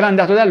 era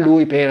andato da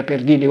lui per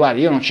dirgli: guarda,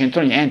 io non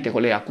c'entro niente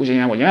con le accuse di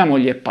mia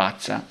moglie è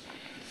pazza.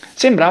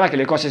 Sembrava che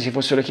le cose si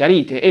fossero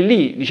chiarite, e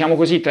lì, diciamo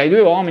così, tra i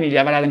due uomini gli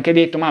avrà anche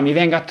detto: ma mi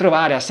venga a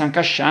trovare a San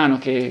Casciano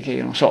che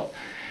non so,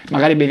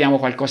 magari beviamo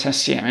qualcosa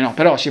assieme, no?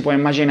 Però si può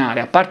immaginare,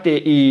 a parte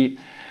i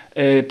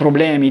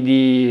problemi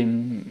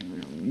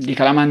di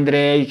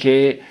Calamandrei,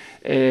 che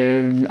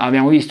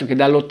abbiamo visto che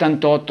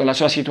dall'88 la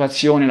sua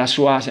situazione, la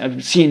sua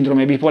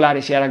sindrome bipolare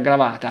si era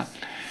aggravata.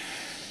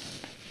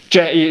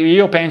 Cioè,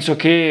 io penso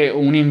che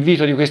un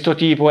invito di questo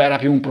tipo era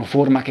più un pro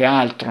forma che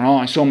altro,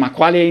 no? Insomma,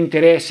 quale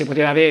interesse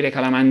poteva avere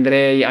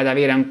Calamandrei ad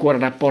avere ancora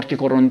rapporti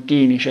con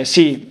Rontini? Cioè,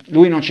 sì,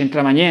 lui non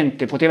c'entrava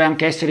niente, poteva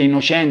anche essere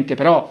innocente,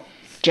 però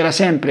c'era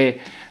sempre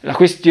la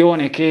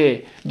questione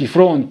che di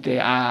fronte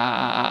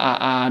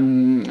al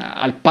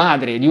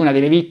padre di una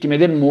delle vittime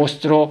del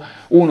mostro,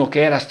 uno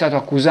che era stato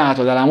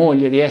accusato dalla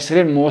moglie di essere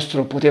il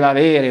mostro poteva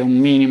avere un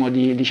minimo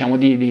di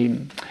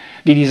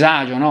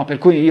disagio, no? Per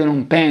cui io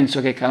non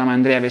penso che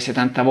Calamandrei avesse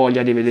tanta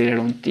voglia di vedere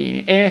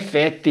Rontini, e in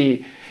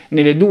effetti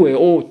nelle 2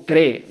 o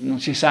 3, non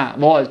si sa,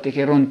 volte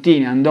che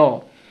Rontini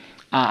andò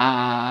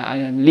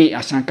lì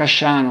a San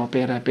Casciano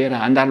per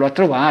andarlo a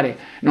trovare,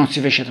 non si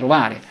fece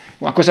trovare.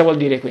 Ma cosa vuol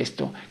dire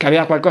questo? Che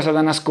aveva qualcosa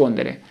da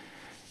nascondere?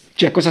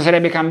 Cioè, cosa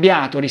sarebbe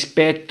cambiato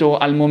rispetto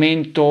al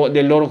momento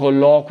del loro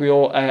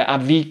colloquio a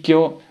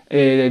Vicchio,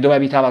 dove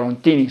abitava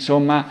Rontini?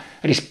 Insomma,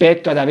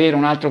 rispetto ad avere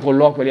un altro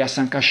colloquio lì a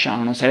San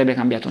Casciano non sarebbe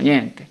cambiato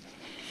niente.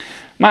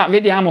 Ma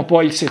vediamo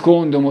poi il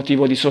secondo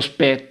motivo di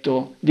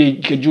sospetto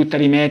che Giutta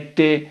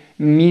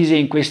mise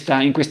in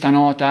questa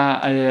nota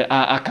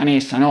a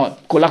Canessa, no?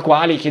 Con la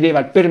quale chiedeva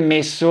il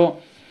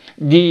permesso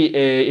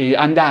di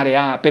andare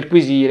a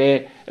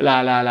perquisire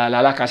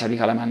la casa di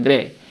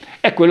Calamandrei.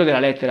 È quello della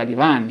lettera di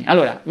Vanni.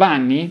 Allora,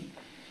 Vanni,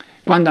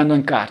 quando andò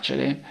in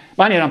carcere,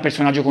 Vanni era un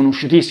personaggio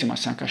conosciutissimo a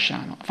San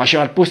Casciano,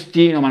 faceva il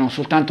postino, ma non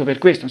soltanto per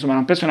questo, insomma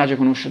era un personaggio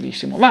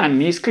conosciutissimo.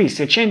 Vanni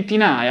scrisse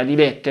centinaia di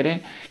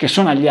lettere, che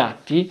sono agli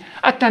atti,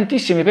 a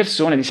tantissime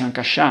persone di San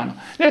Casciano,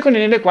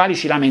 nelle quali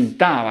si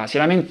lamentava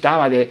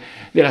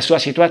della sua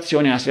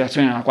situazione, della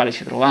situazione nella quale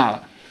si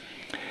trovava.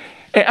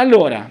 E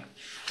allora,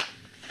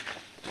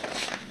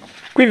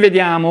 qui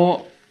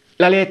vediamo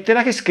la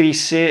lettera che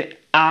scrisse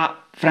a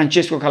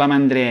Francesco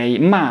Calamandrei,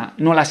 ma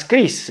non la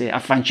scrisse a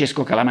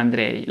Francesco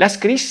Calamandrei, la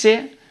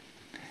scrisse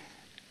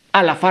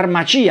alla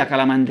farmacia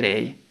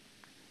Calamandrei.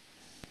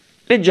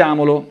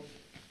 Leggiamo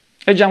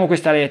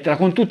questa lettera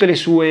con tutte le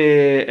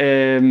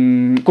sue,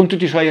 con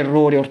tutti i suoi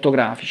errori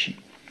ortografici.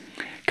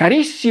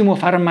 Carissimo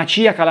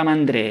farmacia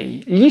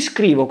Calamandrei, gli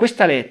scrivo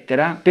questa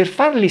lettera per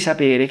fargli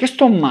sapere che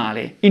sto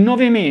male. In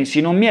 9 mesi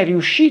non mi è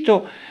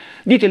riuscito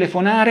di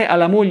telefonare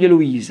alla moglie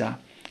Luisa.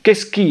 Che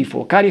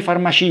schifo, cari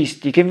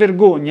farmacisti, che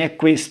vergogna è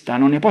questa,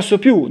 non ne posso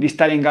più di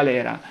stare in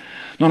galera.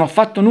 Non ho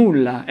fatto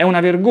nulla, è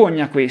una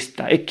vergogna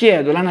questa, e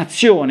chiedo la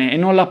nazione e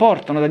non la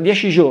portano da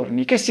 10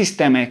 giorni. Che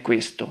sistema è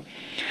questo?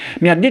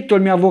 Mi ha detto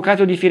il mio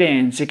avvocato di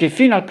Firenze che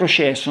fino al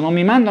processo non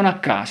mi mandano a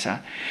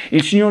casa.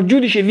 Il signor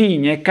giudice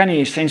Vigna e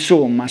Canessa,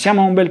 insomma,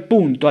 siamo a un bel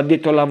punto, ha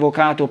detto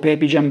l'avvocato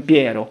Pepi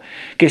Giampiero,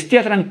 che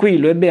stia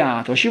tranquillo e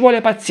beato, ci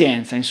vuole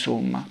pazienza,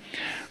 insomma.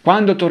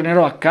 Quando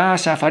tornerò a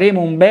casa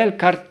faremo un bel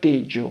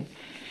carteggio.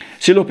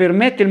 Se lo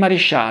permette il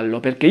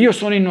maresciallo, perché io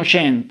sono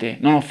innocente,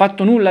 non ho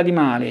fatto nulla di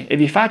male e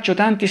vi faccio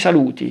tanti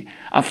saluti.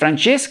 A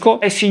Francesco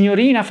e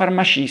signorina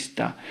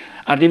farmacista.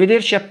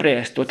 Arrivederci a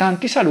presto,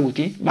 tanti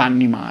saluti,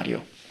 Vanni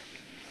Mario.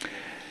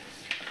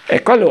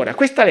 Ecco, allora,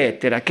 questa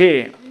lettera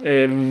che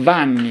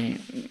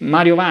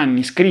Mario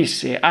Vanni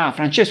scrisse a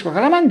Francesco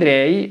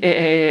Calamandrei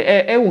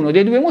è uno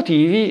dei due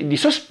motivi di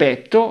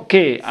sospetto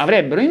che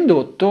avrebbero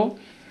indotto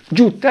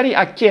Giuttari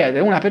a chiedere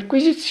una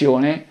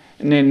perquisizione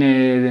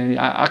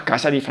a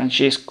casa di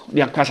Francesco,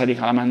 a casa di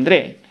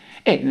Calamandrei,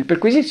 e una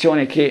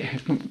perquisizione che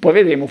poi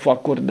vedremo fu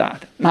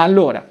accordata. Ma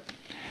allora,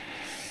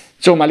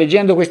 insomma,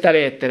 leggendo questa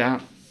lettera,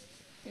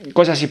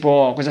 cosa si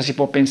può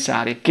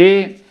pensare?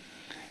 Che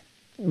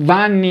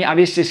Vanni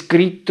avesse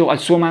scritto al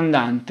suo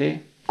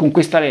mandante con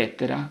questa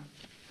lettera?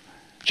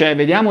 Cioè,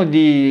 vediamo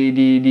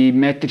di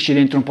metterci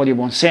dentro un po' di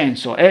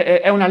buonsenso.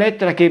 È una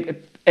lettera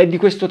che è di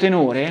questo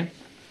tenore?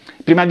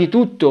 Prima di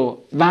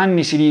tutto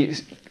Vanni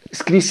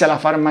scrisse alla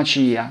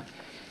farmacia,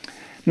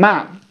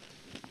 ma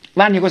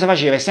Vanni cosa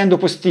faceva? Essendo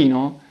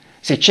postino,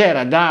 se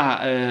c'era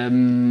da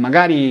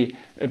magari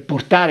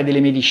portare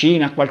delle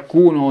medicine a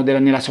qualcuno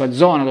nella sua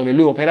zona dove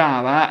lui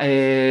operava,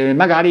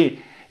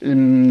 magari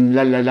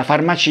la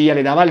farmacia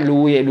le dava a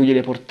lui e lui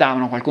gliele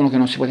portavano, qualcuno che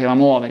non si poteva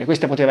muovere.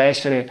 Questa poteva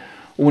essere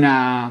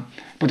una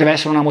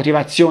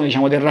motivazione,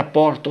 diciamo, del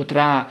rapporto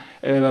tra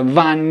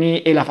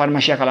Vanni e la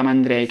farmacia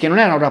Calamandrei, che non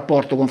era un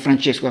rapporto con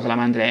Francesco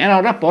Calamandrei, era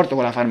un rapporto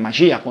con la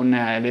farmacia, con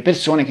le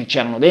persone che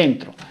c'erano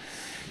dentro,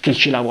 che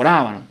ci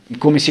lavoravano.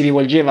 Come si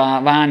rivolgeva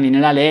Vanni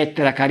nella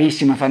lettera: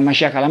 carissima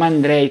farmacia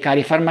Calamandrei,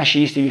 cari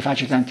farmacisti, vi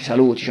faccio tanti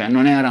saluti. Cioè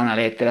non era una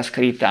lettera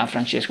scritta a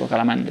Francesco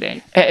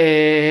Calamandrei.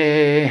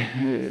 E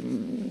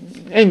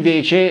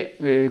invece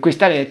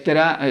questa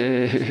lettera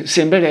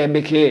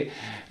sembrerebbe che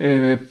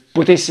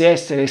potesse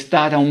essere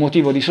stata un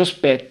motivo di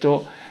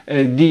sospetto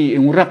di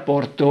un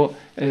rapporto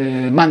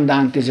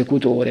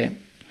mandante-esecutore.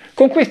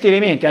 Con questi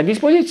elementi a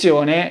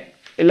disposizione,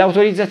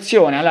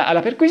 l'autorizzazione alla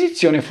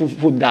perquisizione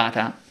fu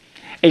data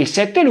e il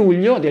 7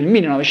 luglio del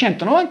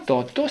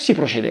 1998 si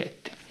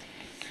procedette.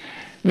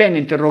 Venne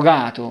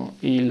interrogato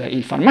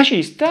il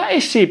farmacista e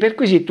si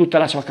perquisì tutta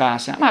la sua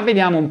casa. Ma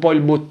vediamo un po'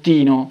 il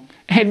bottino.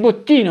 Il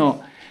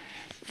bottino: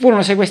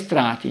 furono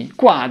sequestrati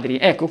quadri.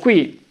 Ecco,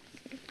 qui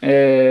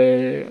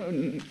è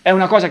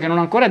una cosa che non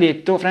ho ancora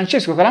detto.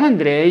 Francesco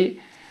Calamandrei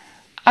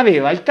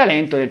aveva il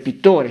talento del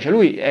pittore, cioè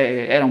lui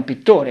era un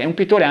pittore, è un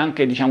pittore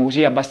anche, diciamo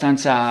così,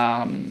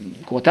 abbastanza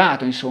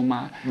quotato,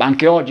 insomma.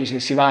 Anche oggi, se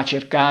si va a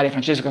cercare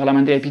Francesco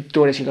Calamandrei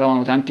pittore, si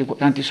trovano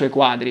tanti suoi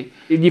quadri.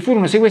 E gli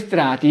furono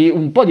sequestrati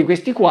un po' di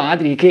questi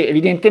quadri, che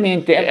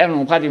evidentemente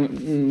erano quadri,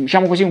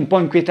 diciamo così, un po'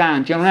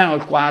 inquietanti. Non erano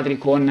quadri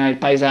con il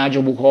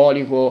paesaggio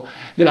bucolico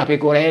della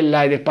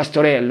pecorella e del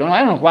pastorello, no,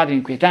 erano quadri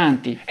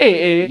inquietanti.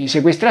 E i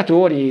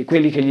sequestratori,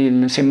 quelli che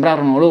gli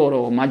sembrarono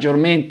loro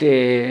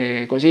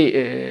maggiormente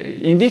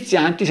così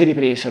indizianti, si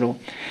ripresero,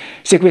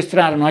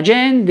 sequestrarono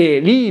agende,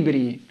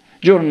 libri,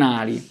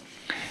 giornali.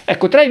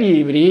 Ecco, tra i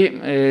libri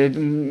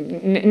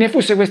ne fu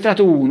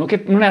sequestrato uno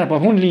che non era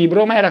proprio un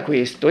libro, ma era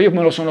questo. Io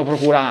me lo sono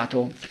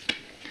procurato: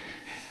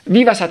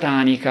 Diva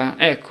Satanica.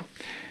 Ecco,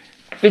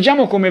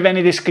 leggiamo come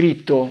venne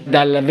descritto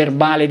dal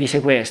verbale di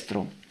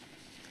sequestro.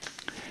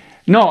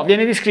 No,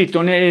 viene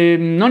descritto non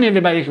nel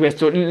verbale di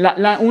sequestro,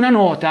 una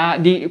nota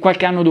di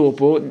qualche anno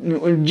dopo,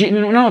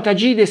 una nota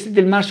Gides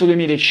del marzo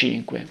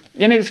 2005.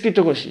 Viene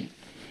descritto così: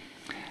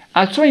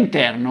 al suo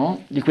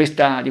interno di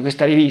questa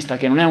rivista,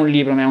 che non è un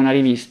libro ma è una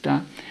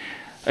rivista,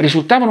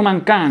 risultavano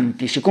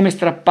mancanti, siccome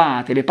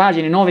strappate, le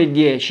pagine 9 e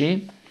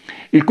 10,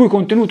 il cui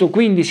contenuto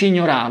quindi si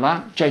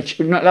ignorava, cioè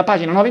la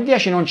pagina 9 e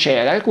 10 non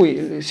c'era, il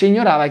cui si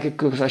ignorava che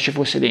cosa ci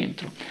fosse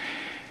dentro.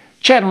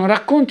 C'erano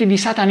racconti di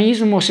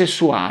satanismo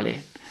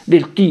sessuale,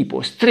 del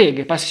tipo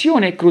streghe,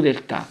 passione e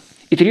crudeltà,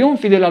 i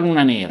trionfi della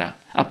luna nera,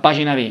 a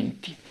pagina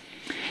 20,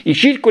 i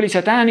circoli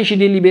satanici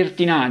del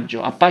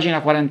libertinaggio, a pagina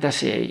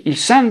 46, il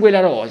sangue e la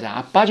rosa,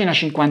 a pagina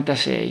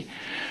 56,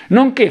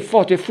 nonché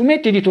foto e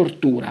fumetti di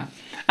tortura,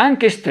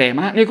 anche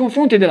estrema, nei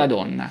confronti della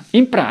donna.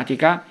 In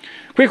pratica,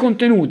 quei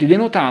contenuti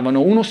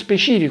denotavano uno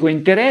specifico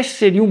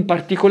interesse di un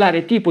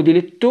particolare tipo di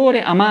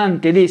lettore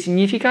amante dei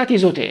significati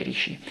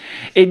esoterici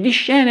e di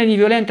scene di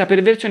violenta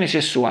perversione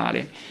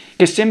sessuale,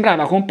 che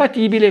sembrava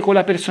compatibile con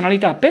la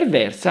personalità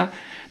perversa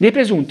dei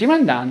presunti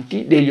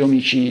mandanti degli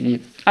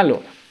omicidi.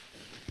 Allora,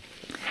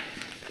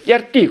 gli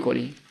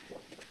articoli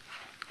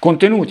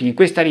contenuti in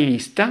questa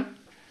rivista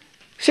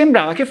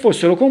sembrava che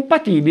fossero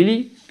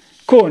compatibili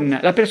con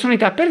la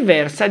personalità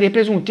perversa dei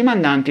presunti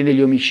mandanti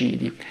degli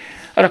omicidi.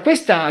 Allora,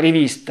 questa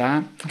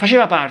rivista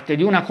faceva parte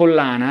di una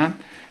collana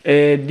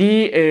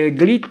di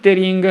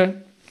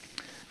glittering,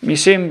 mi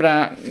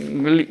sembra,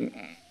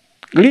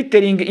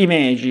 Glittering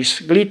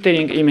Images,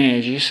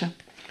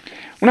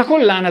 una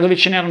collana dove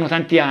ce n'erano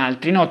tanti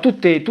altri, no?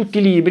 Tutti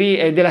i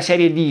libri della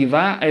serie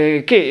Diva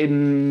che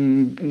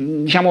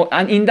diciamo,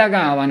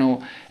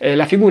 indagavano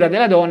la figura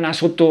della donna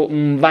sotto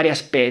vari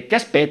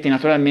aspetti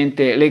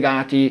naturalmente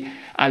legati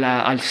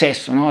al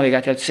sesso, no?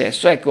 Legati al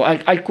sesso. Ecco,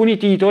 alcuni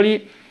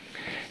titoli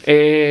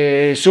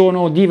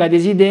sono Diva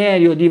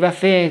Desiderio, Diva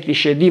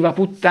Fetice, Diva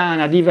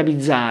Puttana, Diva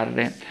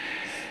Bizzarre.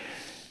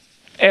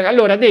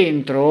 Allora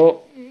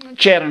dentro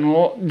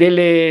c'erano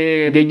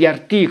degli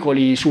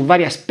articoli su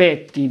vari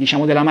aspetti,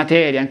 diciamo, della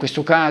materia, in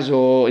questo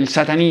caso il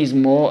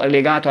satanismo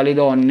legato alle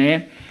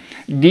donne,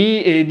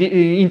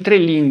 in 3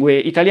 lingue,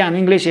 italiano,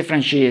 inglese e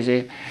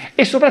francese,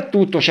 e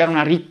soprattutto c'era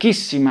una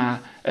ricchissima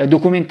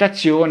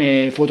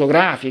documentazione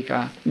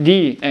fotografica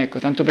ecco,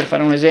 tanto per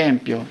fare un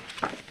esempio,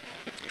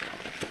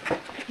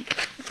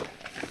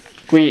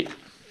 qui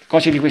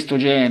cose di questo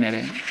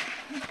genere.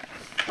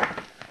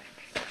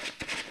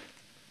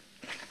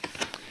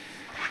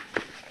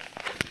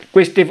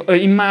 Queste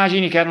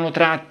immagini che erano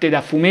tratte da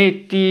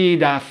fumetti,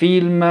 da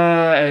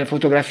film,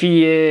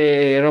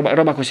 fotografie,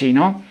 roba così,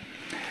 no?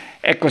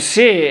 Ecco,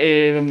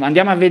 se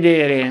andiamo a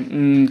vedere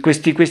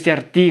questi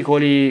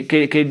articoli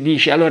che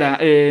dice, allora,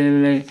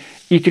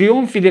 i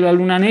trionfi della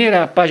luna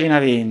nera a pagina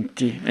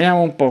 20,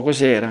 vediamo un po'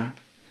 cos'era.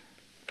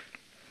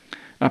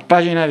 A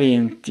pagina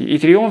 20, i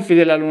trionfi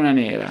della luna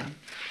nera.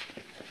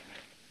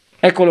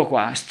 Eccolo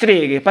qua,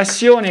 streghe,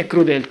 passione e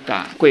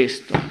crudeltà,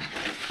 questo.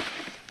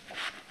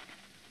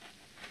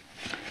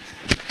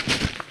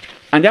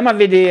 Andiamo a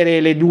vedere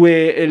le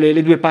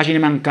due pagine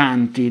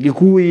mancanti, di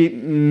cui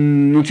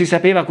non si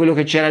sapeva quello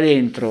che c'era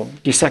dentro,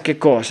 chissà che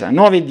cosa,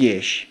 9 e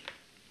 10.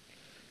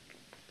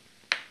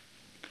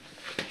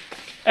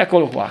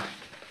 Eccolo qua.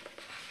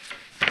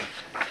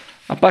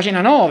 A pagina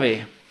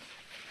 9,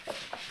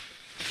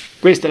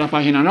 questa è la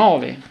pagina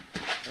 9,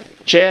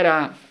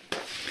 c'era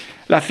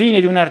la fine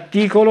di un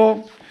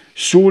articolo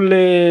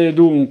sulle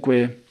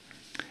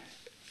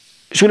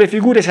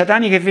figure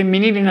sataniche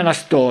femminili nella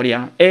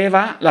storia.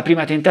 Eva, la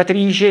prima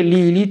tentatrice,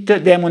 Lilith,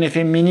 demone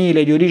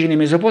femminile di origine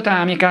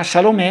mesopotamica,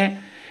 Salomè,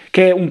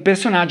 che è un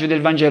personaggio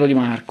del Vangelo di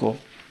Marco.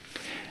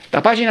 La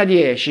pagina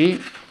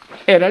 10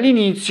 era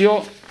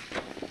l'inizio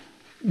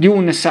di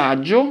un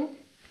saggio,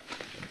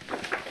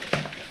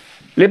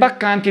 Le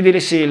baccanti delle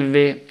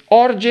selve,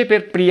 orge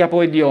per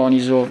Priapo e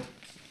Dioniso.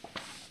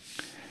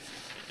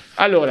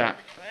 Allora,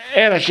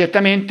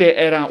 certamente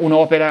era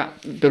un'opera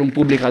per un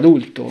pubblico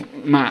adulto,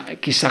 ma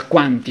chissà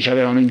quanti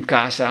avevano in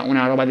casa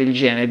una roba del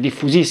genere,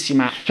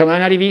 diffusissima. Cioè, è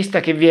una rivista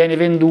che viene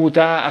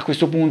venduta a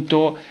questo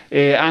punto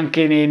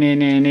anche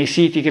nei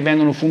siti che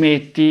vendono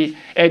fumetti,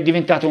 è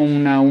diventato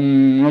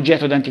un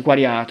oggetto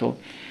d'antiquariato.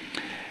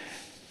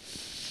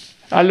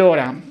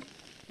 Allora,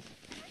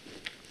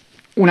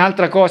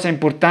 un'altra cosa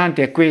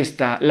importante è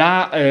questa: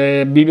 la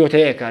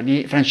biblioteca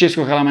di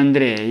Francesco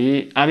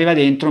Calamandrei aveva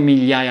dentro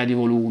migliaia di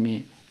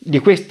volumi. Di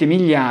queste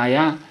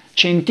migliaia,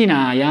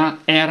 centinaia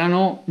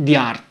erano di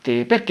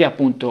arte, perché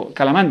appunto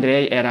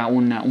Calamandrei era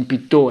un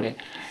pittore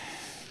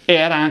e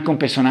era anche un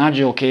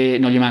personaggio che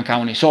non gli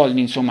mancavano i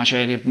soldi, insomma,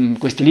 cioè,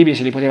 questi libri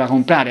se li poteva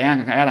comprare,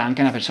 era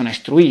anche una persona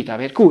istruita,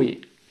 per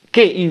cui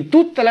che in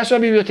tutta la sua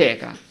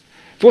biblioteca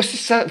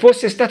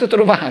fosse stato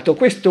trovato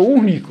questo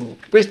unico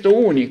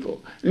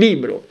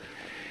libro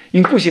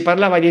in cui si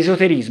parlava di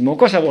esoterismo,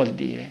 cosa vuol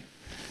dire?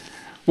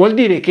 Vuol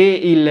dire che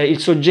il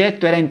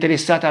soggetto era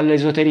interessato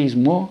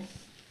all'esoterismo?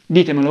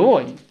 Ditemelo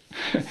voi.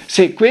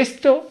 Se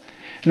questo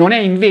non è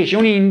invece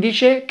un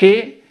indice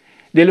che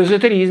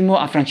dell'esoterismo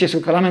a Francesco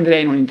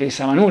Calamandrei non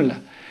interessava nulla.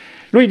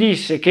 Lui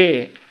disse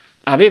che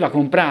aveva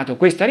comprato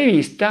questa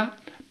rivista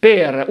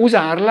per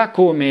usarla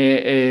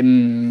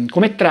come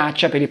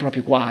traccia per i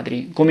propri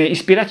quadri, come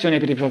ispirazione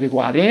per i propri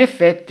quadri. E in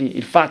effetti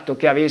il fatto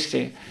che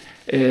avesse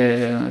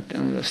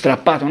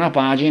strappato una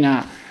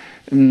pagina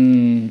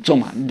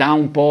insomma gli dà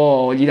un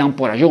po'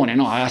 ragione,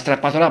 no? Aveva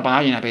strappato la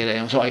pagina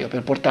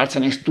per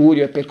portarsela in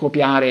studio e per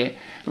copiare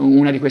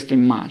una di queste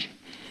immagini.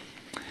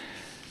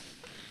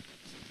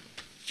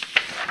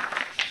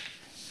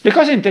 Le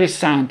cose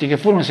interessanti che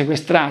furono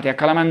sequestrate a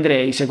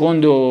Calamandrei,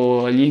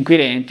 secondo gli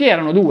inquirenti,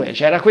 erano 2,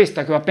 c'era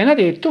questa che ho appena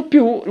detto,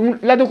 più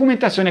la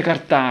documentazione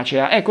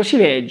cartacea. Ecco, si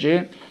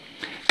legge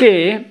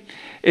che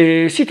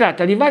si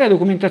tratta di varia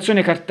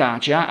documentazione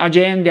cartacea,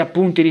 agende,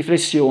 appunti,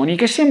 riflessioni,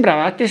 che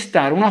sembrava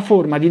attestare una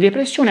forma di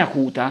depressione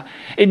acuta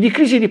e di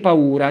crisi di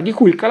paura di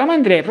cui il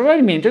Calamandrei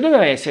probabilmente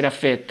doveva essere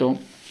affetto.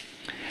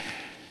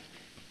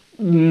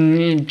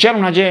 C'era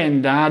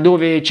un'agenda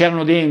dove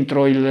c'erano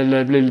dentro,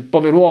 il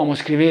pover'uomo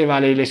scriveva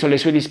le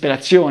sue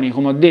disperazioni,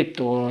 come ho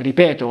detto,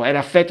 ripeto, era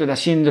affetto da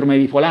sindrome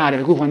bipolare,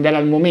 per cui quando era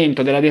il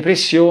momento della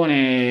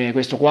depressione,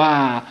 questo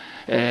qua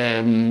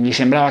gli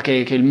sembrava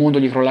che il mondo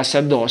gli crollasse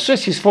addosso e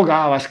si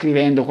sfogava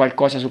scrivendo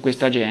qualcosa su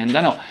questa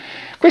agenda. No.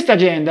 Questa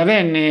agenda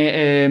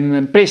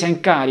venne presa in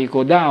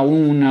carico da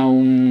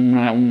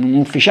un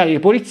ufficiale di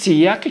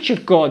polizia che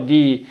cercò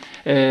di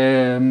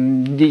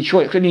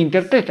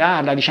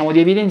interpretarla, diciamo, di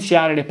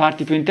evidenziare le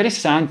parti più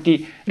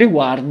interessanti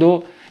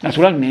riguardo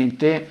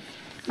naturalmente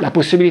la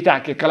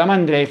possibilità che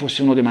Calamandrei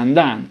fosse uno dei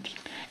mandanti.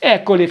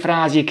 Ecco le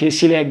frasi che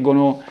si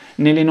leggono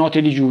nelle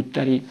note di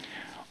Giuttari.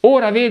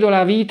 Ora vedo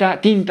la vita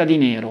tinta di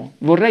nero,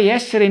 vorrei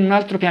essere in un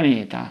altro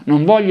pianeta,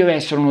 non voglio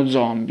essere uno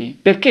zombie,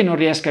 perché non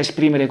riesco a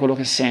esprimere quello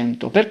che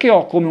sento? Perché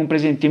ho come un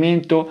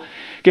presentimento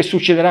che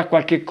succederà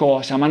qualche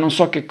cosa, ma non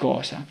so che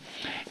cosa.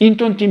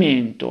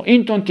 Intontimento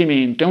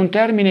è un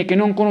termine che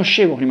non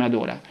conoscevo prima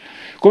d'ora.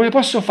 Come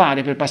posso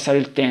fare per passare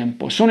il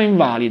tempo? Sono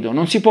invalido,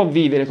 non si può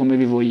vivere come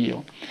vivo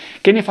io.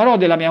 Che ne farò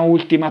della mia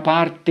ultima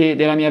parte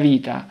della mia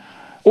vita?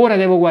 Ora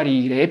devo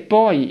guarire e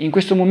poi in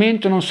questo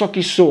momento non so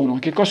chi sono,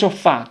 che cosa ho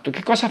fatto,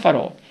 che cosa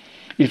farò.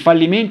 Il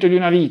fallimento di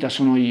una vita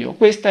sono io,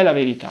 questa è la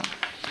verità.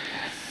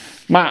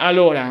 Ma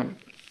allora,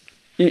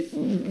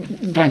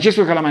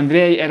 Francesco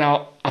Calamandrei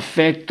era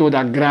affetto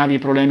da gravi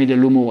problemi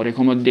dell'umore,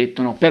 come ho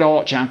detto, no?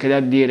 Però c'è anche da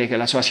dire che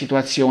la sua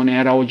situazione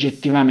era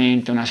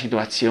oggettivamente una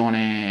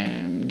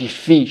situazione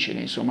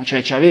difficile, insomma,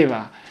 cioè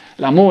aveva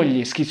la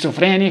moglie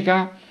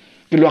schizofrenica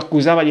che lo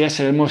accusava di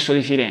essere il Mostro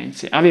di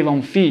Firenze, aveva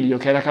un figlio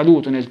che era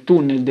caduto nel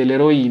tunnel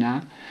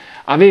dell'eroina,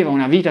 aveva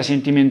una vita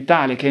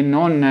sentimentale che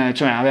non,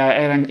 cioè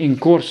era in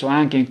corso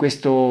anche in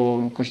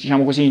questo,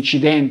 diciamo così,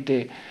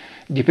 incidente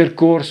di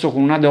percorso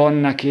con una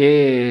donna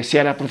che si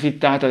era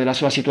approfittata della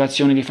sua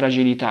situazione di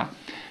fragilità.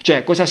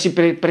 Cioè, cosa si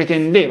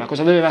pretendeva,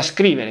 cosa doveva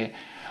scrivere?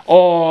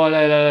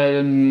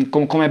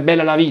 Com'è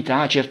bella la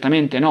vita?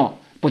 Certamente no,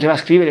 poteva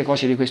scrivere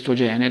cose di questo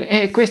genere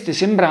e queste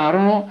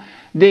sembrarono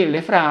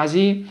delle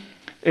frasi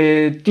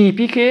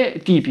tipiche,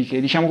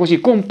 diciamo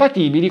così,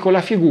 compatibili con la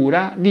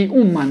figura di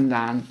un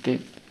mandante.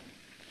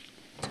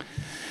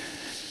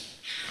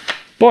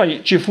 Poi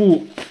ci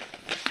fu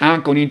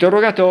anche un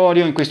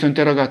interrogatorio, in questo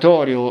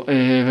interrogatorio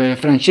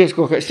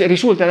Francesco,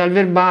 risulta dal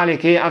verbale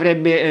che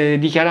avrebbe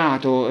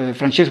dichiarato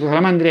Francesco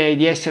Calamandrei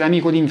di essere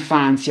amico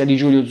d'infanzia di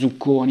Giulio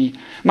Zucconi,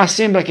 ma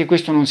sembra che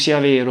questo non sia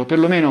vero,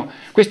 perlomeno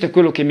questo è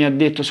quello che mi ha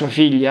detto sua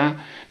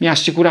figlia, mi ha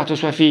assicurato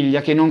sua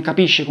figlia che non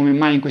capisce come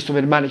mai in questo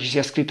verbale ci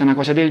sia scritta una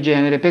cosa del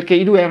genere, perché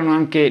i due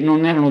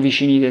non erano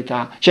vicini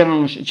d'età, c'era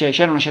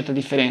una certa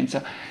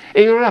differenza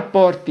e i loro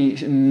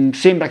rapporti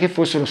sembra che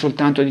fossero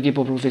soltanto di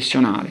tipo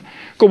professionale.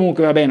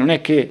 Comunque vabbè, non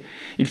è che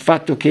il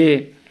fatto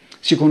che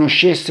si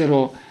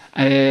conoscessero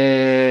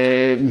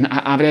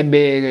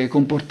avrebbe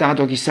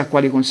comportato chissà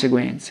quali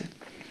conseguenze.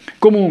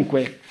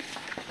 Comunque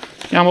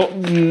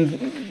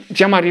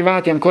siamo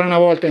arrivati ancora una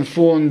volta in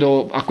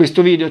fondo a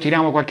questo video,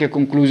 tiriamo qualche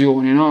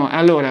conclusione, no?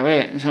 Allora,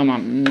 insomma,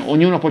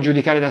 ognuno può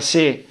giudicare da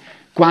sé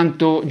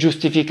quanto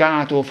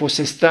giustificato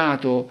fosse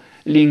stato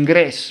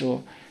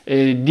l'ingresso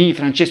di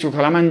Francesco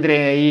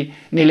Calamandrei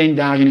nelle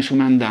indagini sui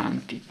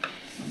Mandanti.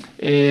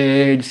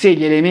 Se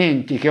gli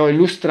elementi che ho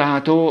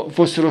illustrato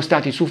fossero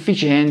stati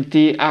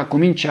sufficienti a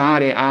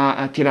cominciare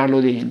a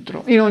tirarlo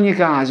dentro. In ogni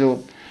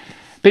caso,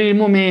 per il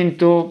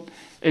momento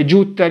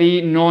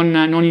Giuttari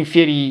non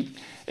infierì.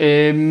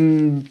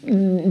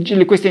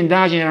 Queste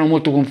indagini erano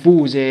molto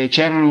confuse,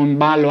 c'erano in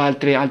ballo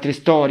altre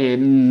storie,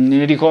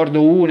 ne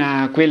ricordo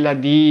una, quella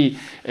di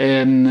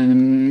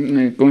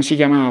come si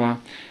chiamava?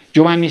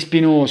 Giovanni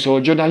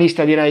Spinoso,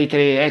 giornalista di Rai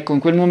 3, ecco, in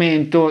quel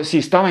momento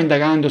si stava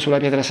indagando sulla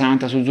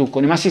Pietrasanta, su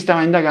Zucconi, ma si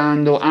stava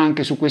indagando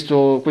anche su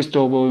questo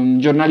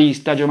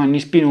giornalista, Giovanni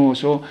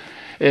Spinoso,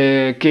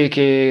 del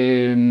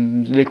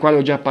quale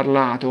ho già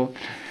parlato.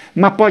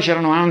 Ma poi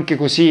c'erano anche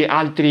così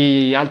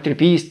altre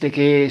piste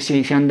che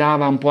si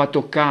andava un po' a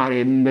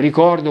toccare.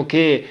 Ricordo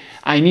che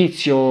a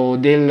inizio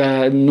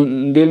del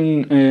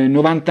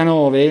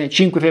 99,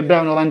 5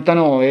 febbraio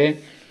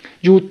 99,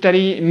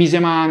 Giuttari mise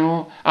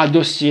mano al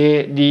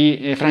dossier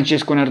di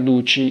Francesco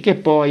Narducci, che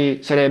poi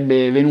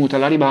sarebbe venuto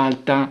alla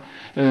ribalta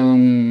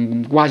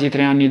quasi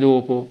 3 anni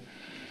dopo.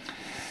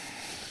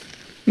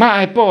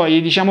 Ma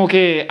poi diciamo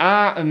che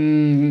a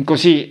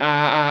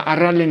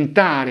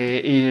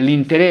rallentare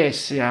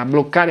l'interesse, a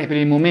bloccare per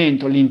il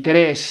momento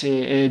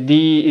l'interesse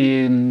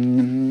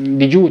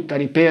di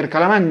Giuttari per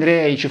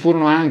Calamandrei ci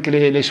furono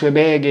anche le sue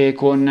beghe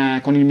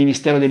con il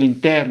Ministero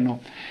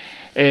dell'Interno.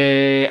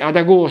 Ad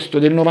agosto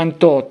del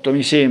 98,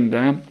 mi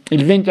sembra,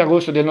 il 20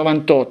 agosto del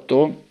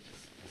 98,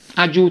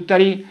 a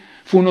Giuttari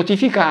fu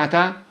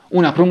notificata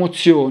una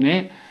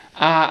promozione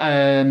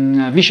a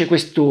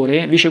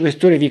vicequestore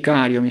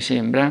vicario, mi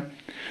sembra,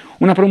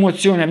 una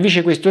promozione a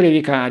vicequestore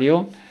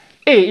vicario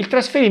e il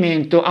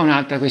trasferimento a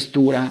un'altra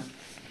questura.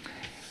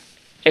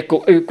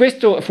 Ecco,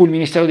 questo fu il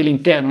Ministero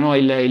dell'Interno, no?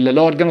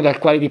 L'organo dal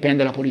quale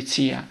dipende la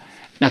polizia.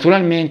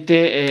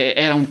 Naturalmente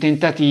era un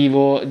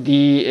tentativo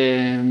di,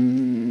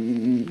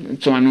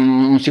 insomma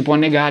non si può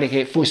negare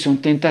che fosse un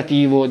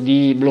tentativo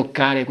di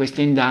bloccare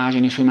queste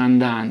indagini sui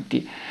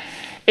mandanti.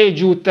 E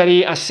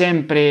Giuttari ha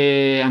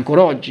sempre,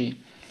 ancora oggi,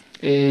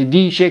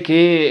 dice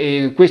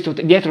che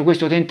dietro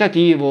questo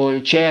tentativo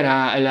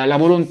c'era la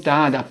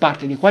volontà da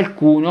parte di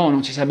qualcuno,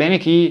 non si sa bene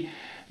chi,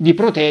 di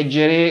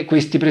proteggere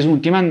questi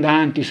presunti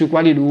mandanti sui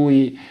quali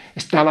lui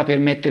stava per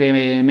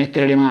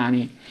mettere le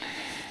mani.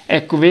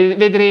 Ecco,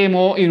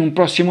 vedremo in un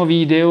prossimo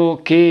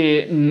video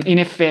che in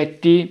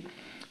effetti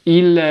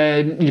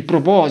il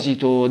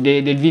proposito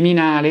del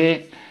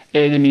Viminale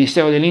del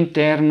Ministero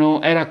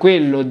dell'Interno era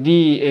quello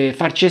di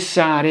far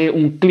cessare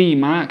un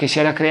clima che si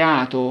era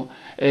creato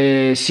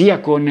sia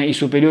con i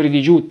superiori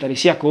di Giuttari,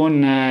 sia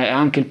con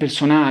anche il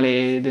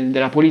personale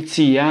della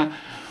polizia,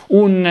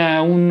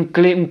 un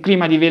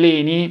clima di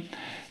veleni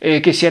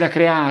che si era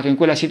creato in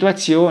quella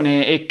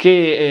situazione e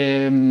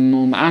che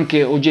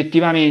anche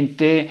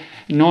oggettivamente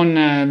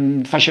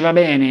non faceva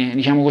bene,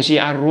 diciamo così,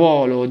 al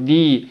ruolo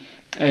di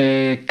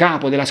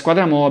capo della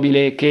squadra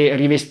mobile che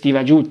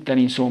rivestiva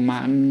Giuttari,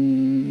 insomma,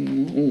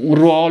 un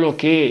ruolo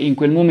che in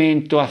quel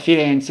momento a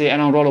Firenze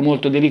era un ruolo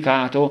molto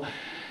delicato.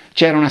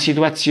 C'era una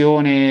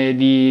situazione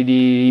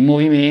di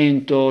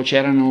movimento,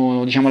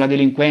 c'erano, diciamo, la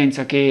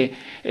delinquenza che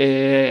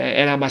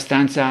era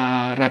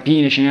abbastanza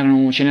rapine, ce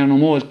n'erano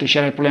molte,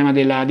 c'era il problema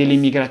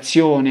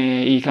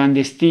dell'immigrazione, i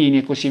clandestini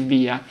e così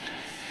via.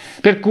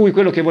 Per cui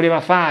quello che voleva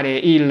fare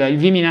il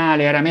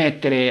Viminale era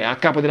mettere a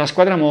capo della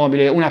squadra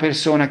mobile una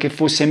persona che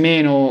fosse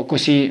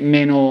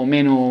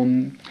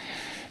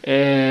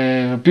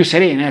più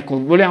serena,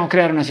 ecco, volevamo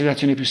creare una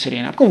situazione più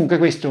serena. Comunque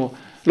questo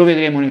lo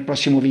vedremo nel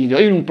prossimo video,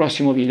 in un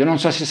prossimo video, non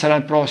so se sarà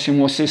il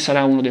prossimo o se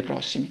sarà uno dei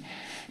prossimi.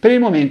 Per il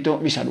momento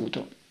vi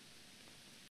saluto.